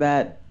nurture, or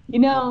that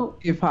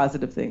give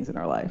positive things in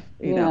our life.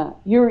 You know?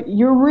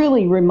 You're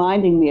really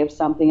reminding me of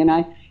something,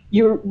 and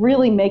you're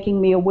really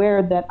making me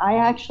aware that I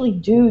actually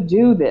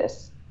do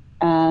this,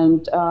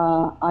 and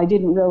I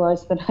didn't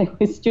realize that I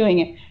was doing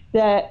it.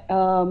 That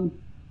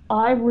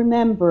I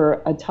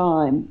remember a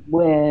time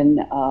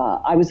when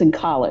I was in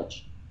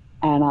college,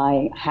 and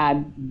I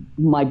had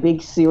my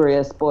big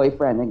serious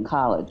boyfriend in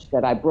college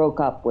that I broke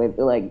up with,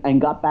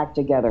 and got back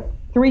together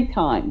 3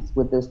 times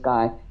with this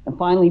guy, and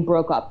finally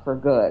broke up for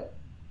good.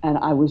 And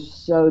I was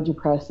so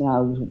depressed, and I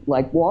was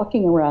like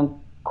walking around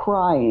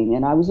crying.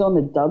 And I was on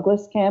the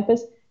Douglas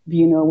campus, if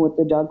you know what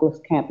the Douglas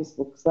campus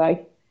looks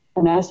like.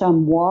 And as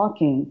I'm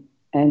walking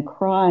and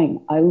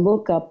crying, I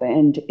look up,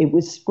 and it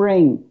was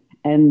spring,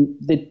 and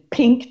the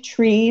pink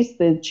trees,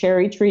 the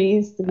cherry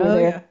trees were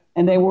there, yeah.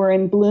 and they were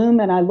in bloom.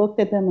 And I looked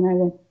at them and I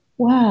went,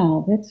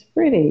 wow, that's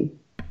pretty.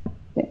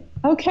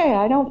 Okay,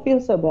 I don't feel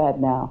so bad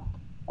now.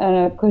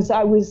 Because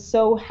I was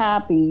so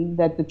happy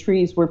that the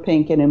trees were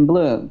pink and in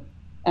bloom.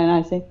 And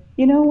I said,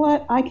 you know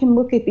what? I can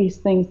look at these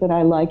things that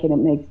I like, and it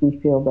makes me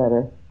feel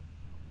better.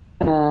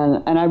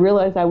 And I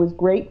realized I was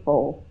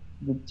grateful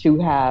to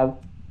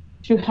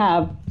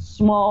have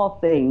small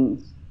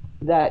things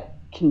that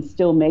can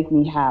still make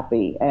me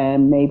happy,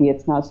 and maybe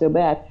it's not so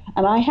bad.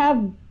 And I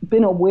have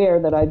been aware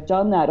that I've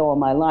done that all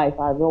my life.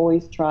 I've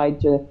always tried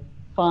to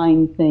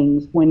find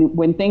things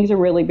when things are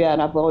really bad.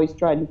 I've always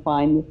tried to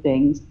find the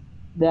things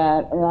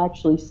that are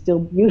actually still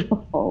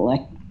beautiful,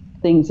 like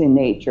things in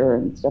nature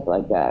and stuff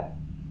like that.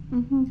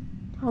 Mm-hmm.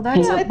 Well,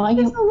 that's I think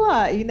there's a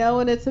lot, you know,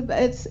 and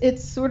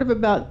it's sort of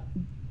about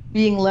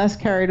being less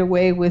carried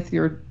away with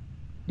the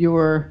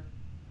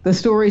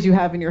stories you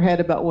have in your head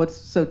about what's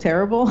so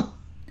terrible.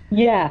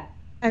 Yeah.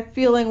 And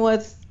feeling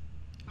what's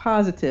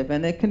positive,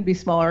 and it can be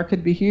small or it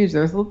could be huge.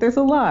 There's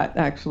a lot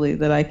actually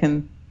that I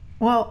can.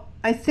 Well,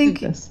 I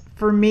think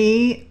for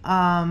me,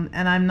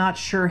 and I'm not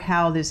sure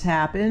how this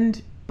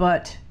happened,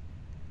 but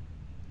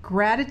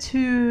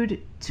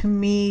gratitude to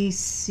me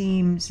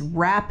seems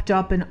wrapped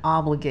up in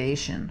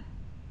obligation.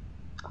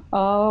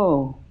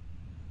 Oh.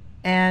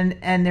 And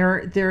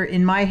they're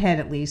in my head,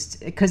 at least,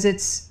 because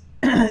it's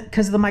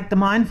because the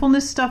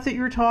mindfulness stuff that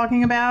you're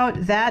talking about,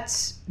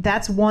 that's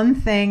one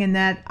thing, and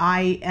that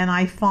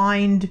I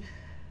find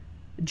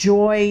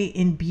joy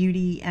in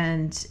beauty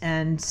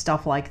and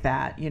stuff like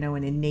that, you know,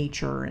 and in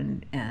nature,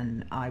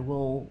 and I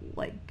will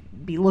like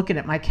be looking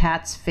at my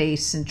cat's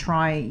face and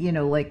trying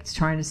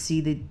to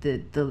see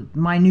the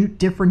minute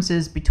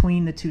differences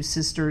between the 2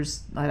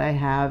 sisters that I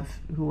have,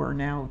 who are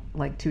now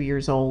like 2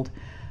 years old,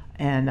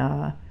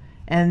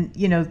 and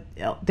you know,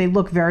 they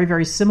look very,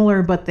 very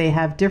similar, but they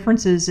have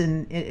differences,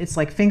 and it's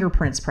like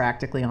fingerprints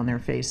practically on their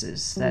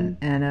faces.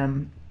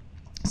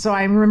 So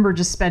I remember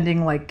just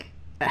spending like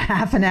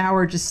half an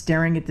hour just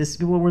staring at this.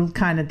 Well, we're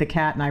kind of, the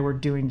cat and I were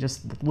doing,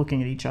 just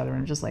looking at each other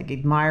and just like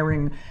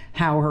admiring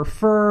how her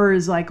fur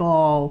is like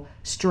all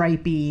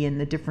stripy and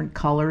the different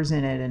colors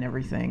in it and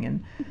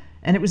everything.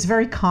 And it was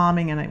very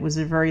calming, and it was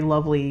a very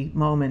lovely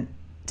moment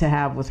to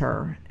have with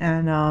her.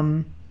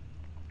 And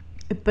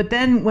but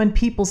then when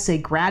people say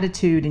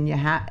gratitude, and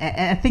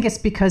I think it's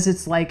because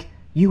it's like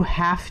you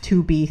have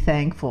to be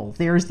thankful.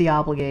 There's the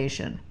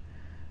obligation.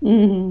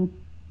 Mm-hmm.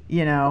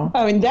 You know?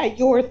 Oh, and that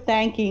you're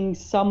thanking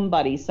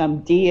somebody, some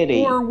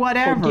deity, or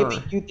whatever, for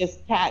giving you this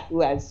cat who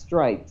has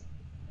stripes.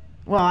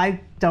 Well, I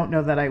don't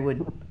know that I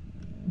would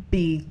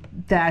be.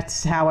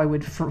 That's how I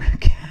would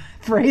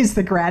phrase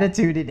the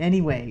gratitude in any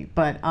way.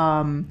 But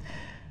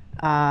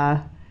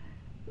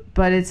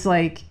it's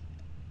like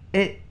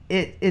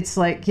it's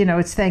like, you know,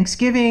 it's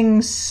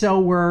Thanksgiving, so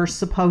we're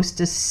supposed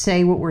to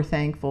say what we're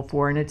thankful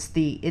for, and it's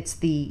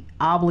the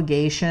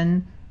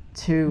obligation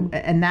to,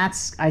 and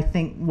that's, I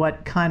think,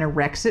 what kind of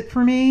wrecks it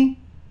for me.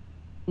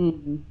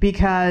 Mm-hmm.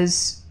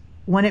 Because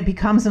when it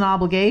becomes an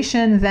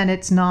obligation, then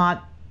it's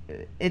not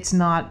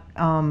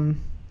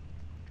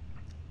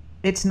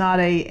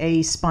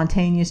a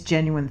spontaneous,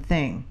 genuine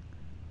thing.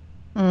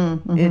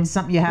 Mm-hmm. It's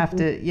something you have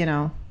to, you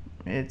know,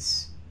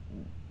 it's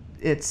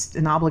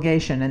an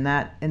obligation, and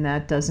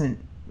that doesn't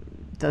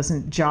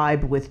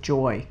jibe with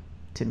joy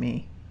to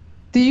me.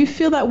 Do you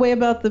feel that way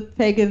about the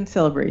pagan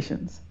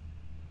celebrations?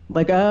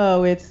 Like,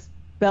 oh, it's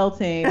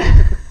Beltane,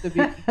 it's supposed to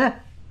be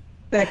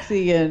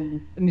sexy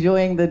and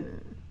enjoying the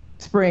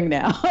spring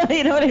now.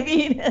 You know what I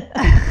mean?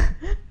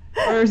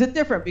 Or is it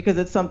different because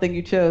it's something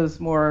you chose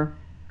more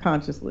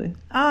consciously?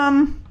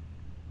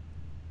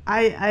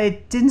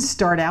 I didn't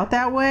start out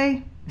that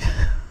way.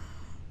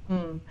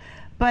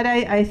 But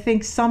I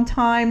think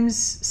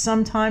sometimes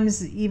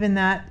even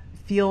that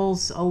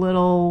feels a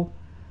little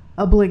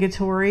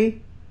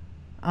obligatory.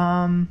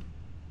 And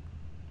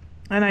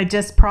I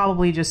just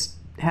probably just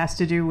has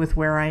to do with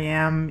where I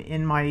am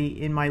in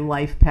my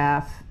life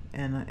path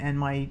and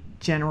my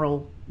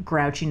general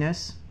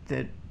grouchiness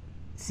that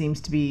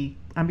seems to be,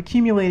 I'm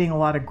accumulating a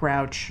lot of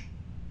grouch.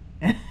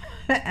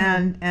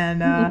 and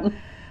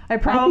I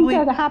probably, I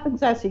think that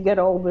happens as you get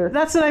older.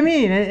 that's what I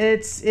mean.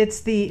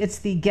 It's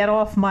the get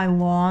off my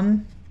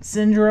lawn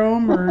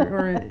syndrome,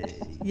 or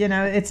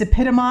it's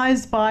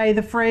epitomized by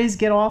the phrase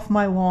 "get off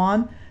my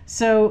lawn."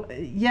 So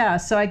yeah,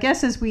 so I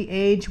guess as we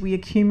age, we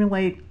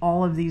accumulate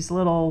all of these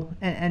little,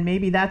 and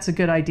maybe that's a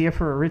good idea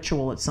for a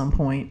ritual at some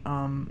point.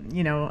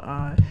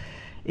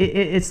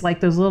 It's like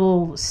those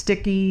little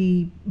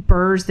sticky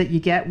burrs that you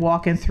get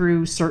walking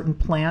through certain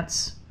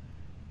plants.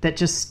 That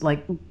just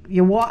like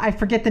you walk, I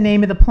forget the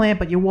name of the plant,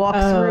 but you walk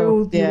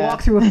through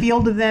a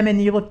field of them,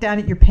 and you look down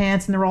at your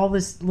pants, and they're all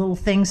this little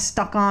things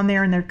stuck on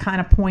there, and they're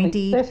kind of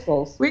pointy. Like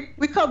thistles. We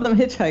call them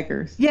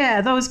hitchhikers. Yeah,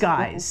 those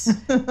guys.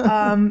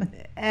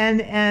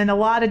 And a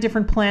lot of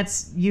different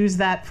plants use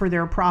that for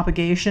their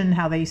propagation,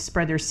 how they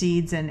spread their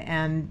seeds,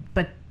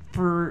 but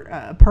for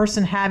a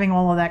person having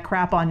all of that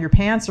crap on your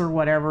pants or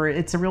whatever,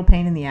 it's a real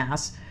pain in the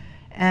ass.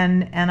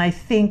 And I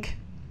think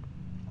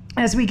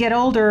as we get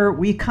older,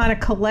 we kind of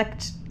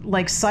collect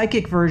like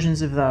psychic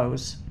versions of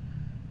those.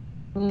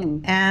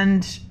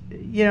 And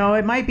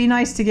it might be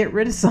nice to get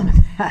rid of some of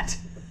that.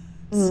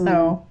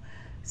 So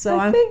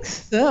I think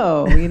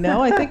so.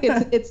 I think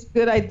it's a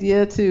good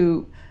idea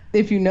to,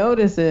 if you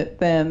notice it,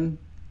 then.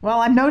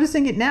 Well, I'm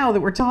noticing it now that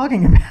we're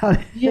talking about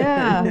it.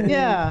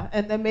 Yeah.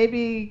 And then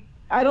maybe,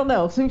 I don't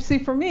know. So see,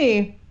 for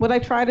me, what I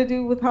try to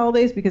do with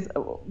holidays, because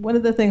one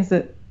of the things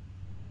that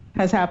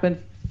has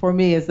happened for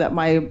me is that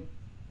my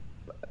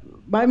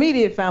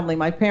immediate family,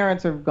 my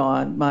parents are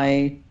gone.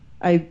 I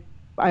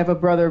have a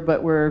brother,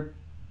 but we're,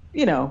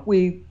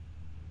 we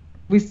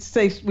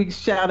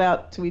shout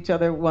out to each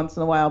other once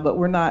in a while, but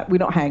we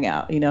don't hang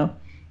out,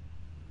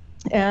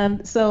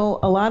 And so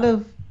a lot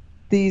of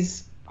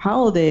these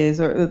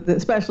holidays, or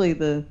especially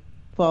the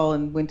fall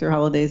and winter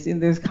holidays,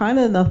 there's kind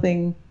of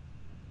nothing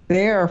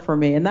there for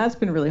me, and that's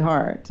been really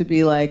hard to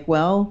be like,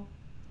 well,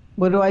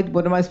 what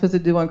am I supposed to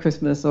do on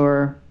Christmas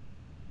or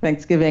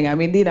Thanksgiving? I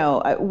mean,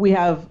 we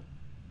have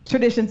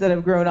traditions that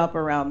have grown up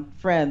around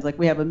friends. Like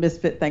we have a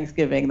Misfit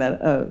Thanksgiving that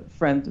a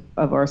friend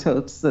of ours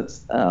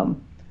hosts.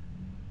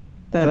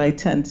 That I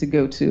tend to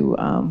go to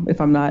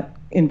if I'm not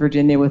in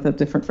Virginia with a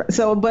different friend.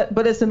 So,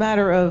 but it's a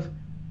matter of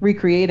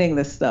recreating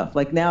this stuff.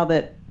 Like now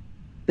that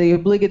the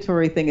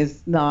obligatory thing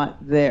is not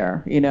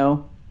there,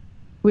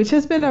 which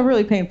has been a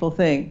really painful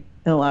thing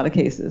in a lot of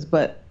cases,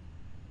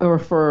 or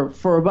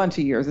for a bunch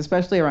of years,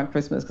 especially around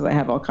Christmas, because I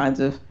have all kinds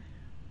of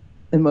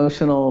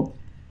emotional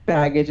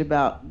baggage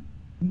about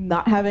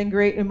not having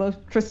great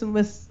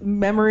Christmas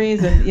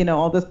memories and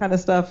all this kind of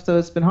stuff. So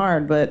it's been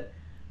hard. But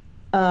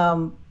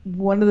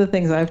one of the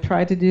things I've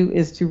tried to do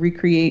is to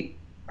recreate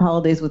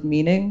holidays with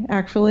meaning,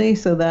 actually,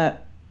 so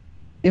that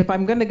if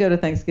I'm going to go to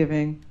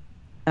Thanksgiving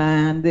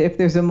and if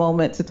there's a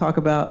moment to talk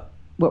about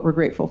what we're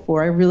grateful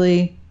for, I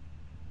really,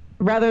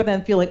 rather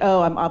than feel like,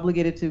 oh, I'm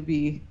obligated to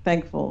be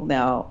thankful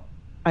now,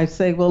 I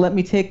say, well, let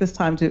me take this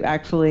time to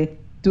actually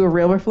do a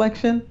real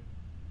reflection.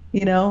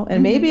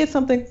 And maybe it's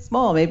something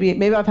small.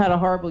 Maybe I've had a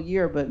horrible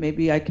year, but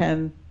maybe I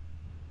can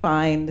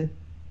find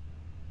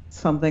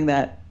something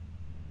that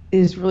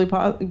is really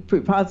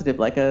positive,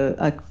 like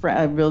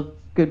a real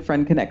good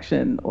friend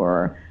connection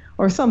or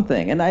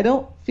something. And I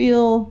don't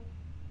feel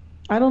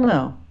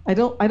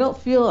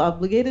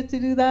obligated to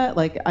do that.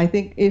 Like I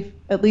think if,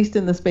 at least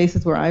in the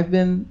spaces where I've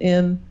been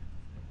in,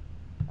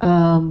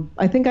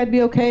 I think I'd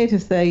be okay to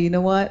say, you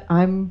know what,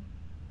 I'm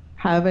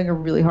having a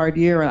really hard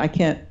year and I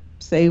can't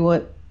say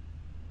what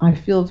I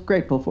feel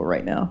grateful for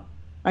right now.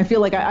 I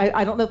feel like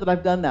I don't know that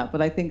I've done that,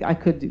 but I think I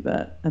could do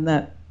that. And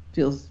that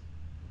feels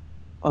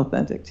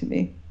authentic to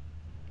me.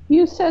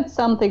 You said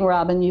something,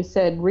 Robin. You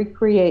said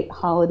recreate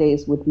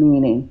holidays with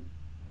meaning.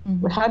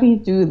 Mm-hmm. How do you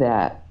do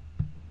that?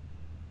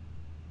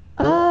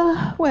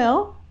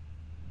 Well,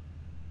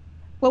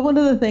 one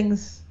of the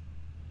things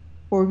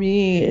for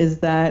me is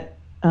that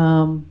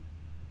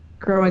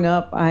growing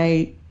up,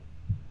 I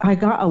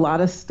got a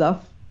lot of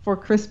stuff for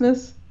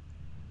Christmas.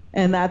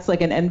 And that's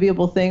like an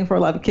enviable thing for a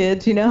lot of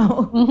kids,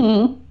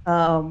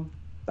 Mm-hmm.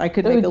 I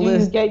could make a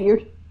list. Do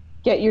you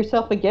get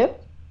yourself a gift?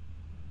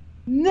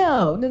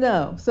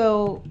 No.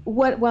 So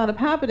what wound up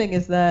happening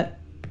is that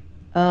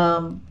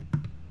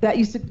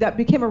that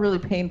became a really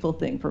painful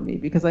thing for me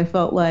because I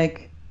felt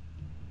like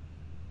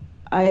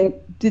I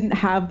didn't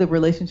have the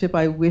relationship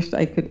I wished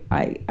I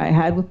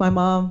had with my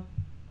mom,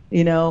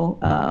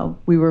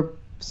 We were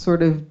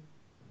sort of,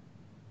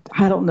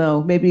 I don't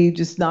know, maybe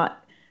just not.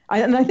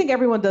 And I think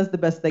everyone does the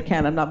best they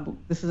can.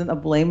 This isn't a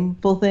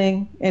blameful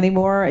thing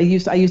anymore. I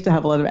used to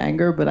have a lot of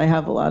anger, but I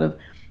have a lot of,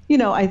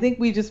 I think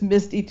we just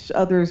missed each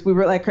other's. We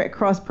were like at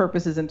cross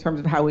purposes in terms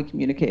of how we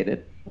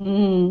communicated.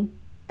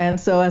 And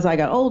so as I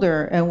got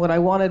older, and what I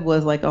wanted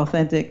was like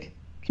authentic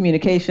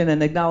communication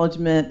and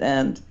acknowledgement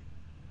and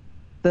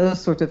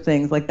those sorts of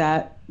things. Like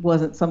that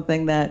wasn't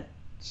something that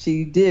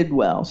she did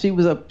well.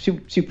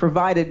 She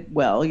provided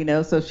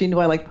well, so she knew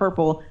I liked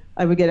purple.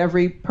 I would get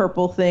every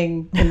purple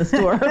thing in the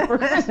store for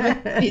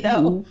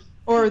Christmas,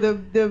 or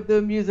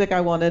the music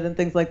I wanted and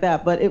things like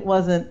that. But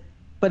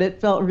it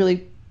felt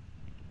really,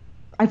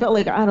 I felt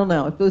like, I don't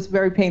know, it was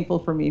very painful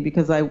for me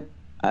because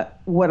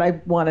what I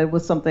wanted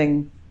was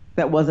something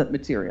that wasn't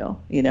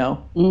material,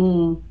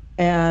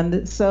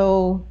 And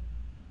so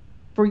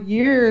for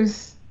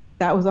years,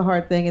 that was a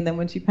hard thing. And then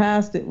when she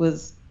passed,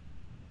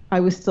 I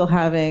was still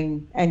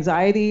having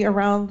anxiety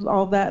around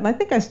all that. And I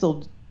think I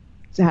still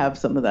have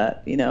some of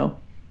that,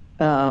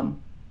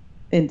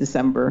 in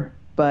December.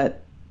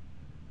 But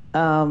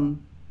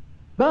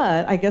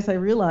I guess I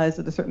realized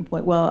at a certain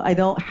point, well, I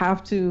don't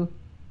have to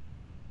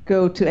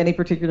go to any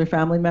particular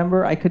family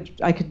member. I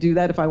could do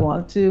that if I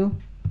wanted to.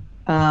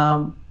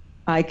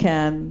 I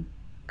can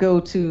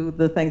go to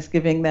the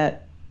Thanksgiving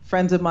that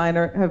friends of mine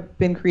have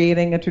been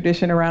creating a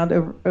tradition around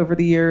over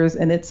the years,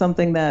 and it's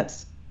something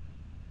that's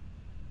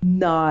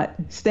not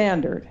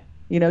standard.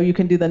 You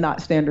can do the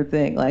not standard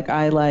thing. Like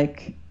I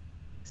like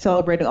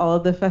celebrating all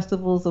of the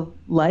festivals of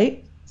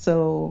light.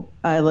 So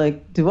I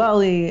like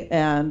Diwali,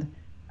 and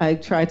I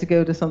try to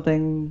go to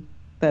something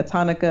that's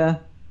Hanukkah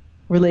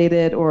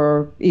related,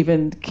 or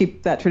even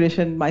keep that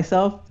tradition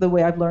myself the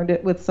way I've learned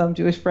it with some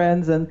Jewish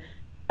friends, and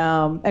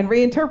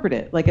reinterpret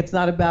it. Like it's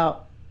not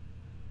about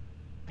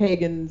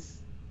pagans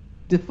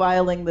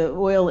defiling the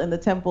oil in the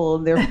temple,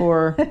 and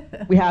therefore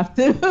we have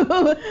to,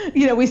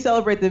 we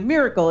celebrate the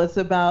miracle. It's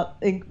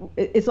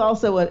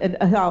also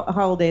a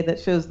holiday that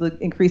shows the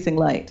increasing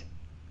light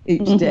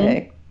each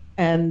day.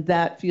 And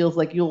that feels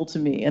like Yule to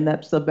me. And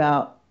that's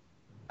about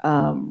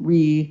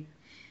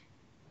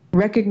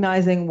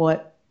recognizing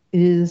what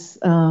is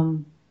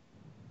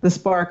the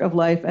spark of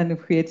life and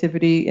of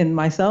creativity in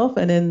myself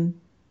and in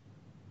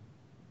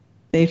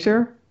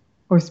nature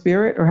or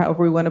spirit, or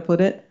however we want to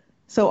put it.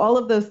 So all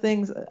of those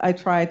things I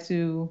try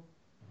to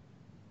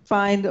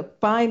find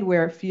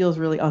where it feels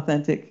really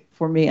authentic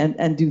for me,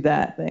 and do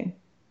that thing,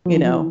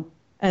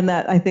 and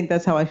that, I think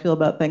that's how I feel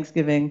about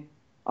Thanksgiving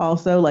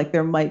also. Like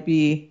there might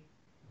be,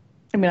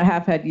 I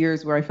have had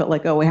years where I felt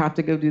like, oh, we have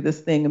to go do this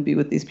thing and be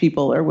with these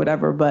people or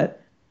whatever.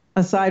 But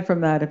aside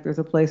from that, if there's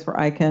a place where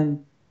I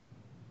can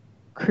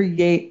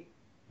create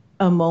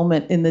a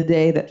moment in the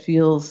day that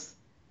feels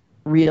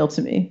real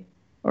to me,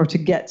 or to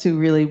get to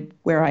really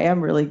where I am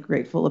really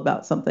grateful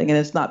about something. And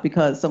it's not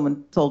because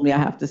someone told me I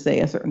have to say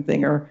a certain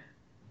thing or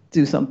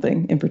do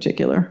something in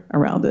particular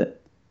around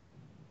it,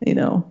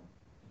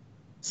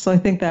 So I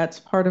think that's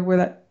part of where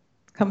that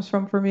comes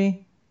from for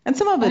me. And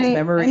some of it's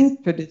memories,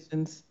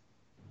 traditions.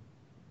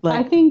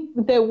 I think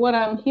that what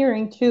I'm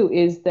hearing too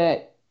is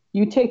that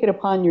you take it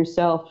upon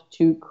yourself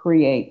to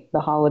create the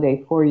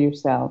holiday for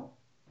yourself,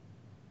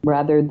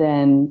 rather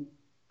than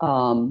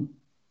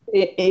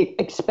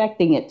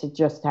expecting it to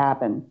just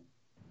happen.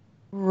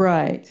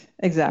 Right.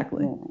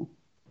 Exactly.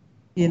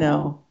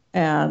 Yeah.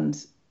 And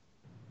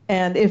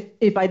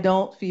if I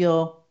don't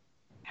feel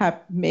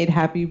made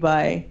happy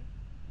by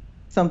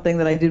something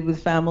that I did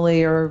with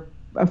family or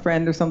a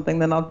friend or something,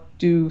 then I'll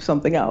do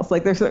something else.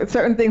 Like there's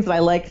certain things that I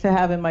like to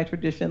have in my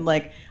tradition.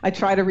 Like I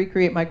try to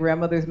recreate my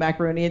grandmother's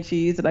macaroni and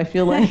cheese, and I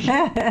feel like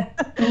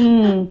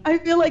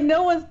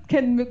no one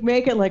can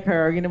make it like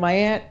her. My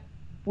aunt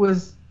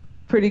was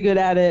pretty good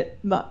at it.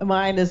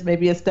 Mine is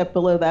maybe a step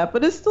below that,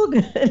 but it's still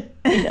good,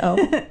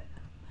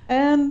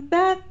 And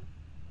that's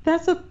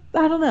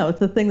I don't know.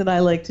 It's a thing that I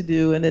like to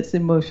do, and it's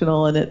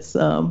emotional, and it's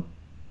a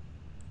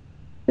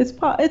net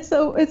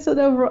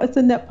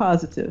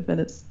positive, and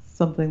it's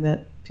something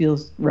that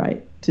feels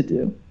right to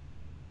do.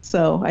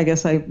 So I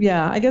guess I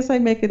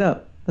make it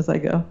up as I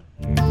go.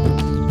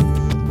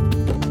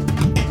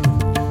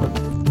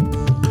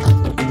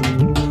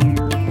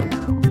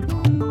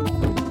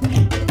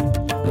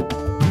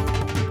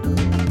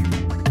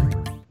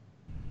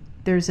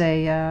 There's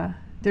a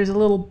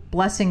little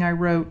blessing I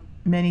wrote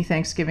many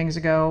Thanksgivings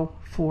ago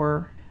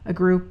for a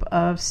group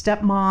of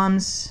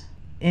stepmoms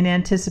in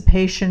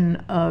anticipation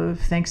of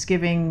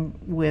Thanksgiving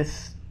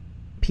with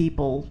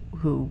people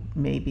who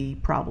may be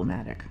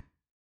problematic.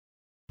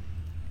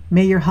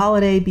 May your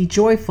holiday be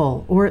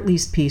joyful, or at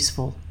least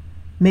peaceful.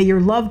 May your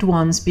loved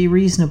ones be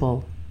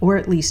reasonable, or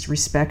at least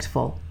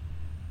respectful.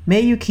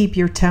 May you keep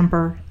your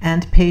temper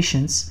and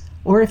patience,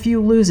 or if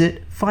you lose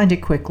it, find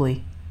it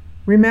quickly.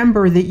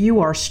 Remember that you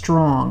are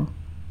strong.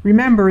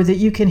 Remember that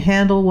you can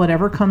handle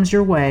whatever comes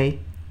your way.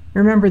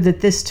 Remember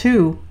that this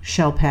too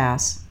shall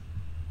pass.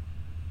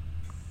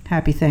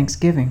 Happy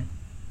Thanksgiving.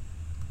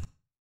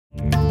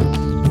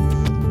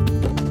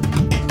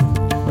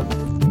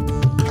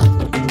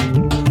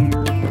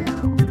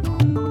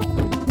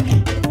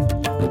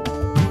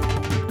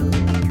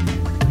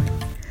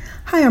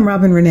 Hi, I'm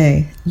Robin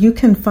Renee. You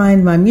can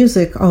find my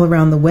music all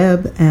around the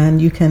web, and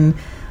you can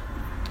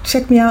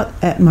check me out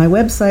at my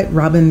website,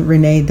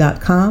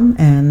 robinrenee.com,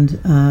 and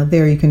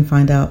there you can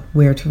find out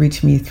where to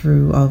reach me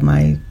through all of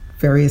my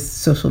various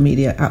social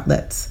media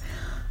outlets.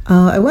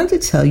 I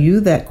wanted to tell you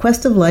that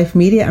Quest of Life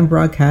Media and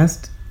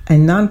Broadcast, a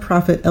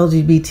nonprofit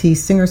LGBT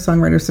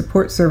singer-songwriter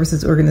support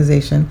services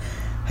organization,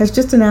 has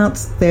just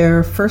announced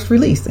their first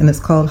release, and it's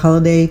called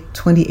Holiday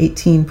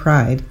 2018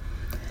 Pride.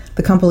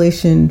 The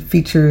compilation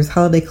features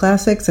holiday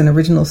classics and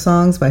original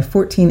songs by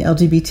 14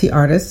 LGBT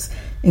artists,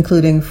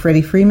 including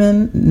Freddie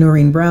Freeman,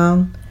 Noreen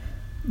Brown,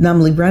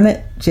 Namely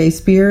Brennett, Jay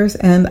Spears,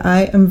 and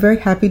I am very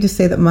happy to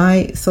say that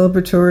my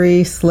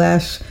celebratory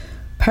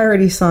 /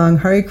 parody song,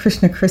 Hare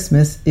Krishna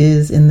Christmas,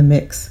 is in the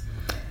mix.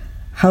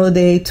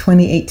 Holiday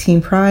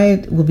 2018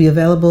 Pride will be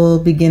available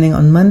beginning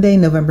on Monday,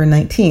 November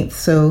 19th,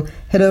 so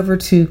head over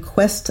to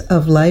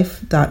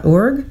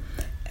questoflife.org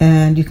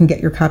and you can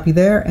get your copy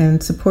there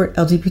and support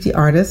LGBT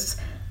artists,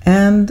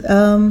 and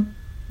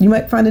you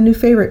might find a new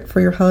favorite for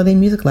your holiday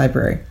music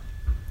library.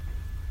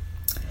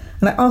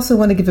 And I also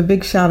want to give a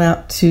big shout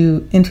out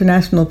to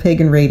International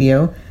Pagan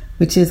Radio,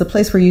 which is a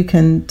place where you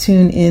can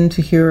tune in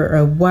to hear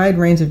a wide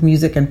range of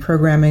music and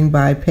programming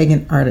by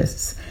pagan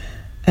artists.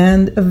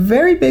 And a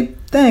very big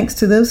thanks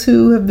to those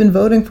who have been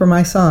voting for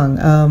my song.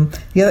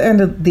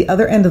 The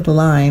other end of the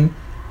line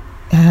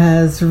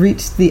has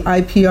reached the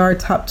IPR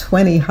Top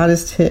 20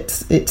 Hottest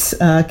Hits. It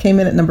came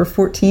in at number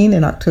 14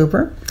 in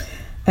October.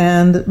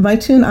 And my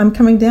tune, I'm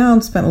Coming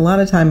Down, spent a lot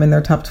of time in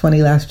their Top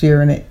 20 last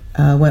year, and it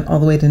went all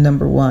the way to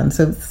number 1.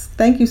 So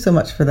thank you so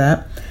much for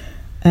that.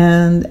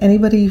 And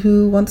anybody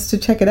who wants to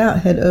check it out,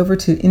 head over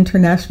to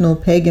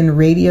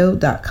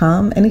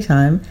internationalpaganradio.com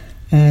anytime,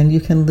 and you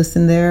can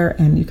listen there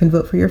and you can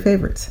vote for your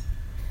favorites.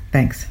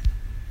 Thanks.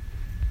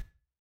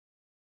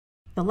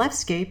 The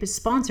Leftscape is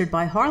sponsored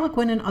by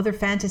Harlequin and Other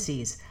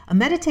Fantasies, a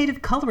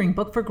meditative coloring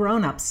book for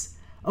grown-ups.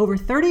 Over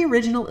 30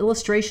 original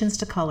illustrations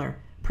to color,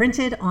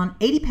 printed on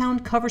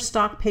 80-pound cover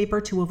stock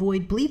paper to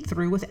avoid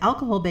bleed-through with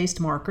alcohol-based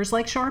markers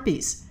like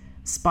Sharpies.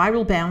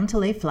 Spiral-bound to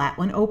lay flat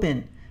when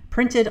open.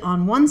 Printed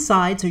on one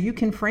side so you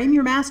can frame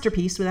your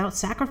masterpiece without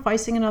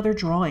sacrificing another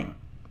drawing.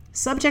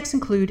 Subjects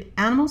include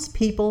animals,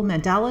 people,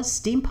 mandalas,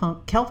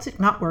 steampunk, Celtic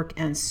knotwork,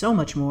 and so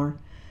much more.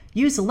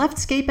 Use the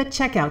Leftscape at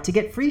checkout to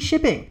get free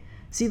shipping.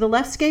 See the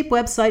Leftscape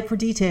website for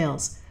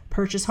details.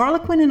 Purchase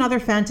Harlequin and Other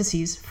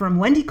Fantasies from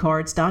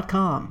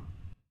wendycards.com.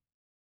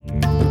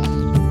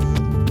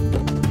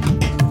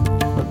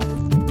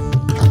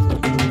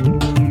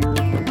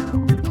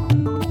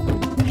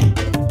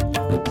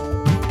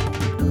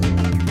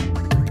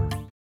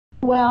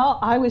 Well,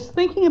 I was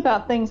thinking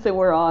about things that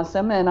were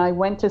awesome, and I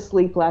went to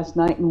sleep last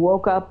night and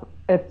woke up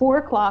at 4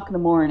 o'clock in the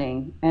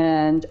morning,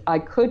 and I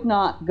could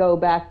not go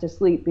back to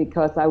sleep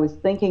because I was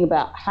thinking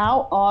about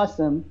how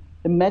awesome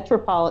the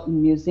Metropolitan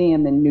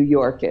Museum in New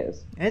York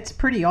is. It's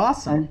pretty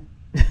awesome.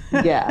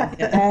 Yeah.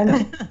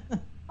 And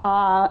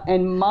I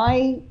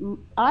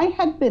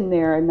had been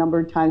there a number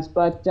of times,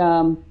 but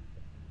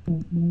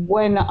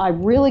when I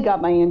really got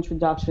my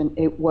introduction,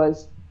 it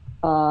was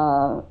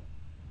from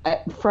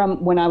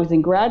when I was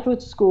in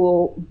graduate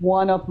school.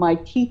 One of my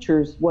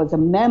teachers was a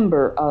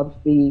member of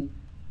the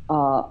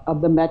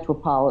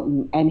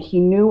Metropolitan, and he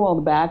knew all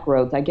the back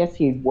roads. I guess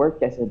he had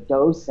worked as a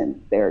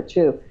docent there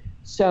too.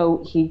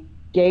 So he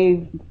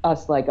gave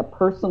us like a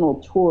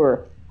personal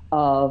tour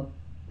of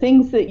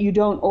things that you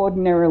don't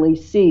ordinarily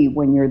see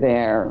when you're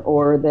there,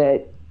 or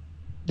that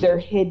they're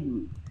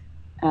hidden.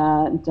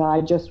 And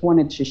I just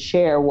wanted to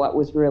share what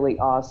was really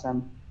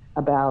awesome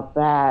about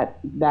that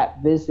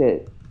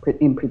visit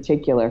in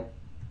particular.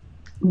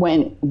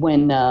 When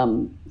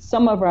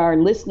some of our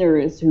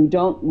listeners who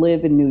don't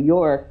live in New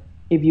York,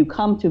 if you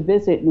come to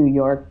visit New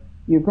York,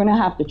 you're going to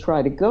have to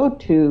try to go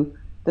to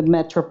the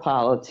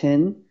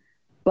Metropolitan,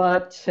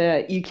 but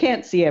you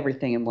can't see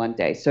everything in one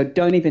day. So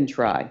don't even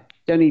try.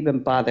 Don't even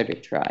bother to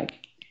try.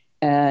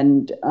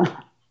 And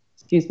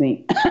excuse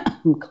me,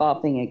 I'm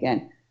coughing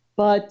again.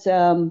 But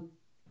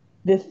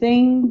the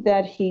thing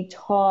that he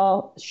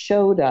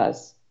showed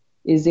us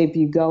is if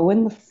you go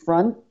in the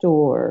front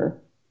door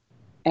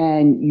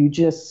and you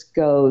just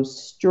go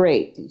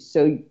straight.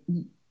 So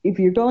if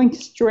you're going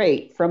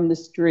straight from the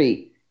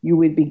street, you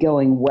would be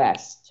going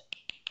west.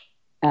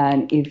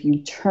 And if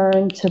you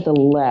turn to the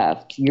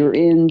left,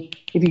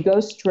 if you go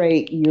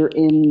straight, you're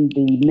in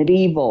the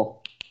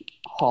medieval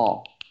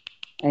hall.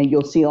 And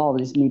you'll see all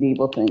these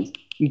medieval things.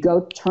 You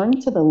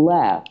turn to the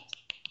left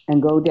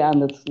and go down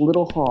this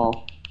little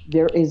hall.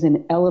 There is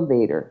an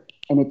elevator,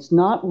 and it's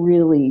not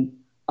really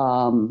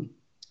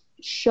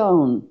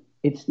shown.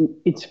 It's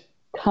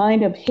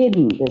kind of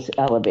hidden, this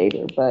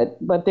elevator, but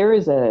there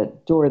is a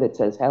door that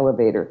says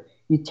elevator.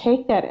 You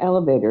take that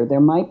elevator, there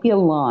might be a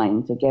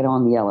line to get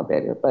on the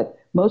elevator, but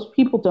most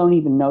people don't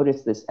even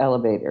notice this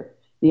elevator.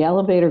 The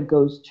elevator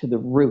goes to the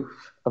roof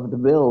of the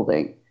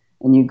building,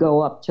 and you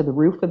go up to the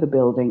roof of the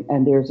building,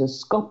 and there's a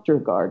sculpture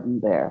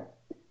garden there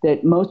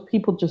that most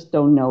people just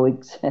don't know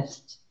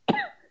exists.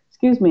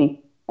 Excuse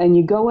me. And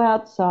you go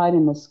outside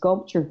in the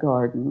sculpture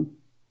garden,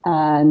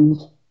 and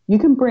You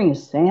can bring a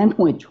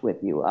sandwich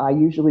with you. I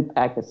usually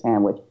pack a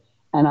sandwich,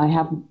 and I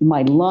have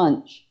my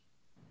lunch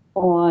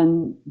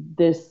on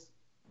the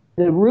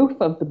roof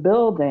of the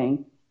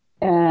building,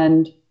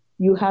 and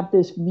you have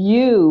this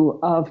view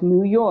of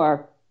New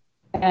York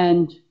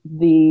and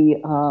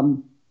the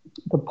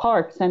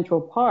park,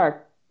 Central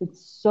Park. It's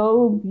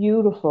so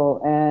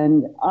beautiful,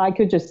 and I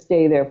could just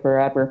stay there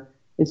forever.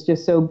 It's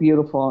just so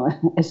beautiful,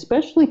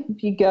 especially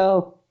if you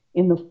go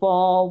in the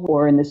fall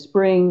or in the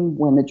spring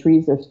when the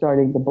trees are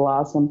starting to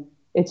blossom.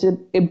 It's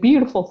a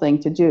beautiful thing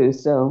to do,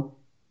 so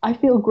I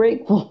feel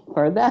grateful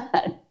for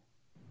that.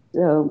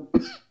 So,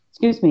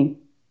 excuse me.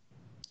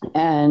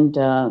 And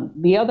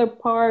the other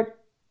part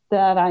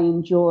that I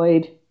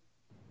enjoyed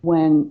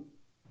when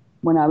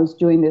I was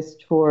doing this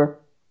tour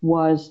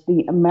was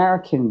the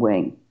American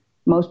wing.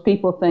 Most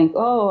people think,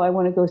 oh, I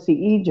want to go see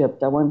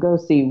Egypt, I want to go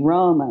see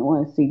Rome, I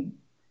want to see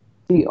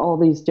all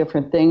these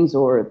different things,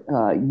 or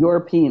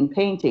European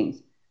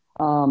paintings.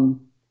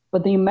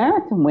 But the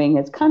American wing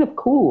is kind of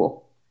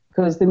cool,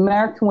 because the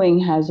American wing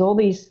has all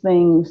these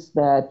things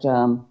that,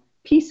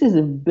 pieces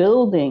of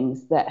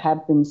buildings that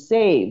have been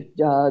saved.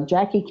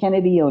 Jackie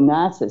Kennedy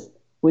Onassis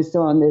was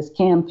on this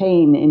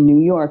campaign in New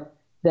York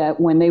that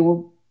when they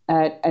were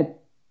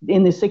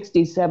in the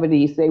 60s,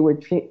 70s, they were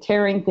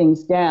tearing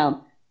things down,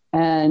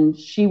 and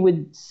she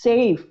would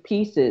save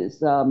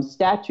pieces,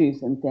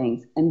 statues and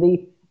things, and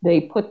they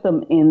put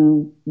them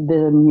in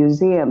the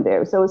museum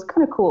there. So it's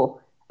kind of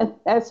cool.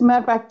 As a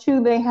matter of fact,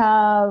 too, they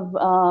have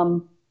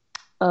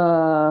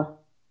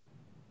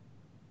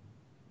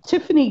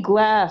Tiffany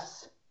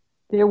glass.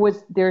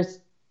 There's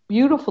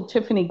beautiful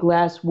Tiffany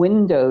glass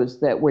windows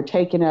that were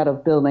taken out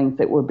of buildings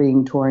that were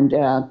being torn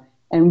down.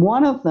 And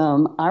one of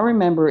them, I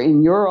remember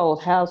in your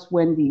old house,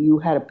 Wendy, you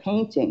had a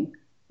painting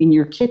in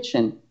your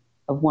kitchen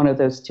of one of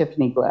those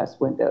Tiffany glass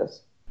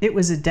windows. It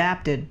was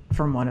adapted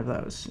from one of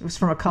those. It was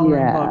from a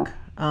coloring book.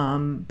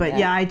 But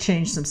I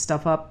changed some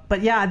stuff up.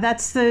 But yeah,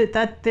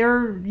 that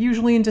they're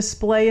usually in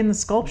display in the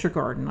sculpture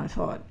garden, I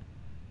thought.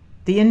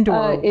 The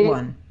indoor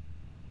one.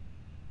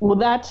 Well,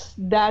 that's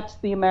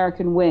the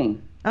American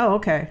wing. Oh,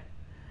 okay.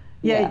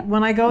 Yeah,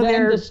 when I go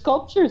there, the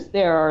sculptures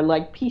there are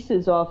like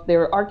pieces off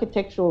their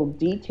architectural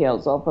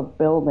details off of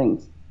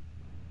buildings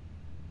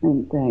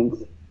and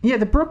things. Yeah,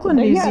 the Brooklyn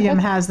Museum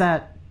has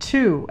that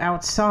too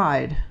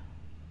outside.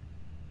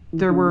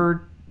 There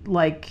were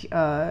like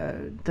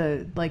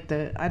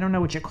the I don't know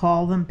what you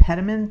call them,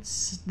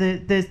 pediments,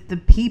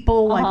 the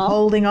people like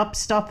holding up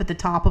stuff at the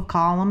top of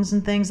columns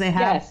and things. They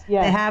have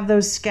they have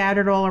those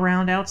scattered all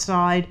around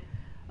outside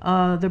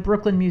the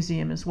Brooklyn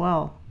Museum as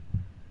well.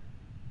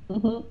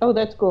 Mm-hmm. Oh,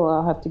 that's cool.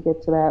 I'll have to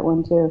get to that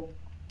one too.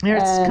 Yeah,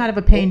 it's kind of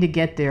a pain to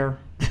get there.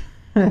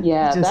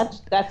 Yeah,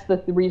 that's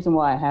the reason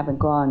why I haven't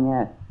gone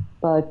yet.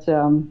 But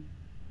the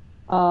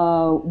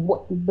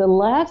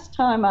last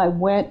time I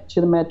went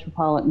to the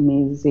Metropolitan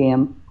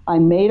Museum, I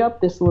made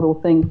up this little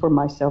thing for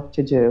myself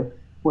to do,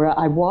 where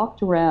I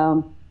walked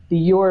around the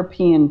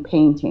European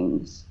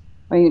paintings.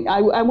 I mean,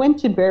 I went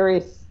to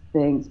various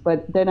things,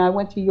 but then I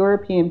went to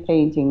European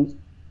paintings,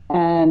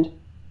 and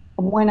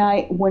when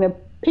a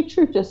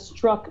picture just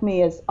struck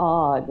me as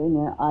odd,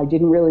 and I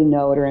didn't really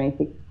know it or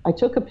anything, I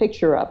took a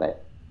picture of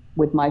it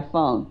with my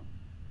phone,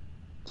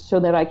 so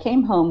that I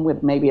came home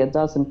with maybe a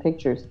dozen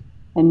pictures.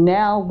 And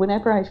now,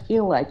 whenever I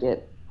feel like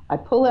it, I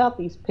pull out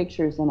these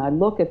pictures and I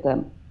look at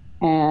them,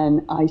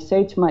 and I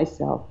say to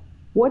myself,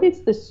 what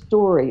is the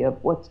story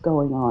of what's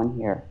going on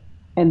here?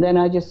 And then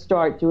I just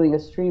start doing a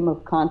stream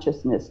of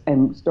consciousness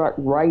and start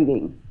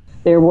writing.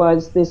 There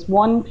was this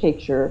one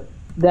picture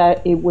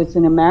that it was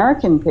an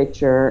American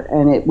picture,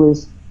 and it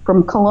was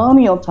from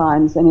colonial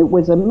times, and it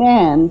was a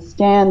man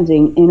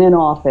standing in an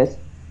office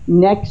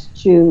next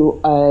to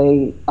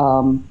a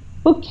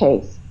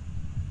bookcase,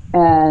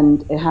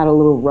 and it had a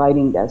little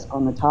writing desk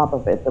on the top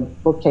of it. The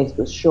bookcase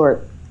was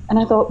short, and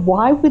I thought,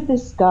 why would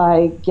this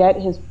guy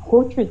get his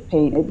portrait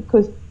painted?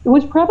 Because it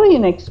was probably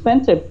an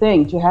expensive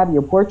thing to have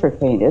your portrait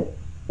painted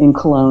in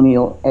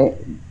colonial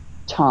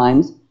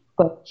times,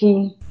 but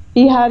he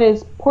had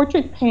his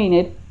portrait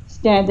painted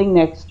standing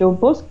next to a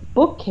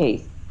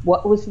bookcase.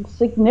 What was the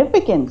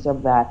significance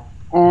of that?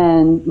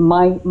 And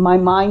my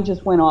mind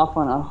just went off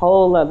on a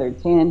whole other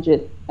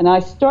tangent, and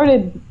I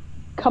started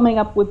coming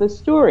up with a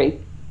story.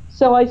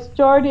 So I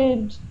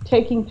started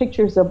taking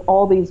pictures of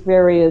all these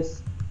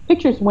various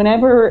pictures.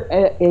 Whenever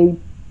a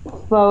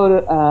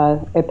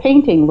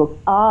painting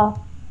looked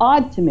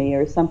odd to me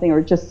or something,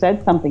 or just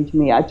said something to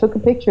me, I took a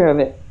picture of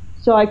it.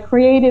 So I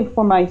created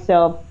for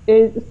myself,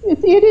 it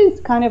is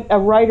kind of a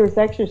writer's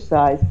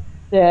exercise,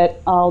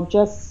 that I'll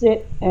just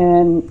sit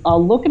and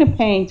I'll look at a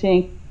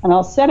painting, and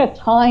I'll set a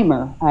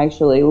timer,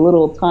 actually, a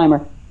little timer,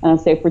 and I'll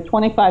say, for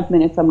 25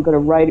 minutes, I'm going to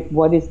write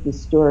what is the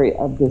story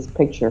of this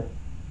picture.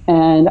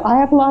 And I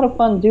have a lot of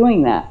fun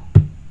doing that.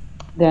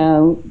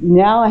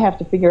 Now I have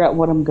to figure out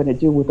what I'm going to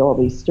do with all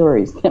these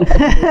stories.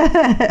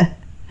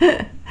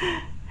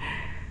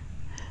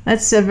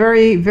 That's a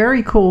very,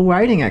 very cool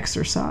writing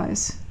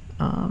exercise.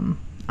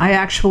 I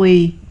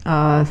actually,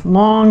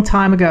 long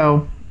time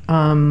ago,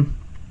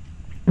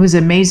 it was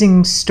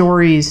Amazing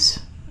Stories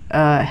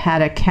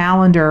had a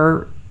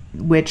calendar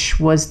which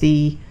was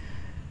the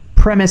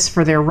premise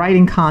for their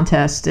writing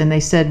contest, and they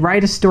said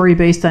write a story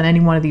based on any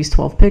one of these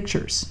 12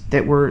 pictures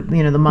that were,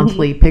 you know, the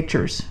monthly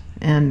pictures,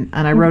 and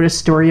I wrote a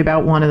story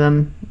about one of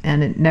them,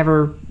 and it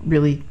never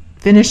really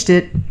finished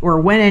it or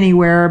went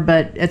anywhere,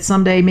 but at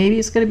someday maybe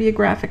it's going to be a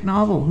graphic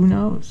novel. Who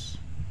knows?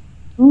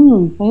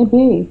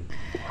 Maybe.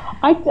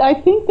 I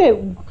think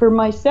that for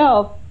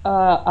myself,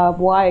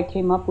 why I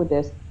came up with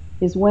this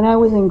is when I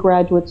was in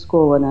graduate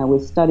school and I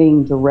was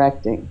studying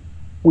directing,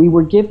 we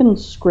were given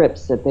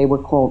scripts that they were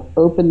called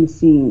open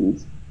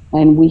scenes,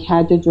 and we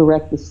had to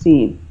direct the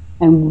scene.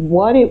 And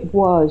what it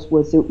was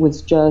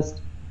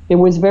just, there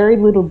was very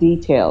little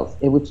details.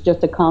 It was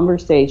just a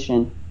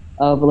conversation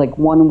of like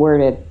one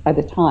word at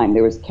a time.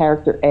 There was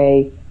character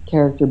A,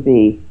 character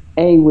B.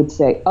 A would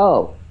say,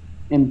 oh,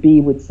 and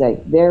B would say,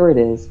 there it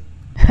is.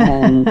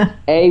 And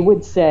A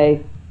would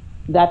say,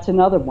 that's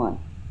another one.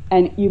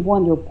 And you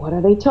wonder, what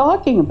are they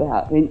talking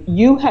about? And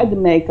you had to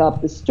make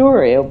up the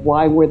story of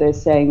why were they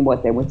saying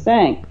what they were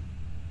saying.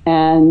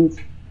 And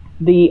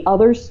the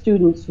other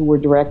students who were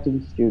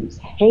directing students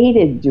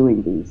hated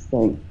doing these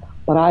things,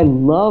 but I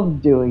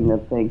loved doing the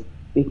things.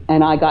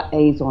 And I got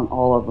A's on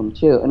all of them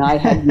too. And I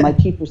had my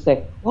teacher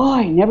say, oh,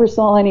 I never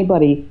saw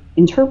anybody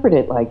interpret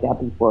it like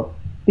that before.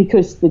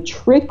 Because the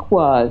trick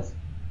was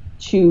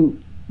to,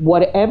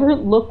 whatever it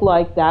looked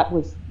like that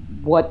was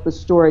what the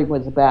story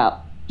was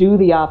about, do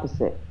the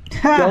opposite.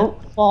 Don't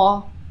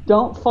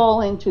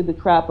fall into the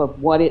trap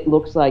of what it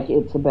looks like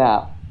it's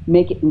about.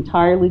 Make it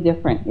entirely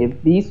different. If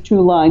these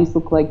two lines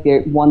look like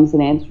one's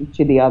an answer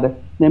to the other,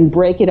 then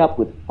break it up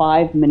with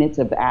 5 minutes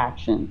of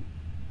action.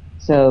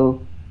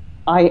 So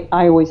I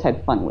always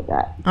had fun with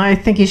that. I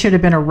think he should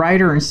have been a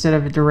writer instead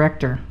of a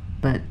director,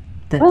 but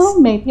that's...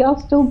 Well, maybe I'll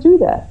still do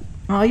that.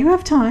 Well, you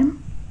have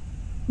time.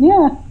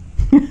 Yeah,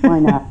 why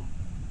not?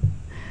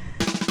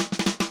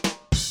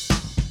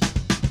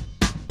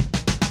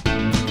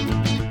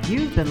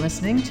 You've been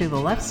listening to the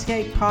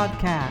Leftscape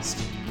podcast.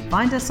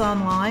 Find us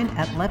online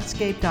at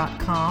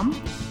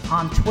leftscape.com,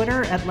 on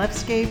Twitter at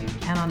Leftscape,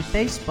 and on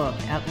Facebook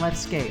at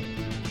Leftscape.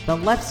 The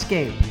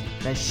Leftscape,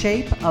 the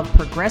shape of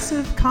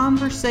progressive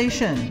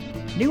conversation.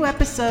 New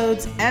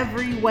episodes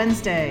every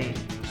Wednesday.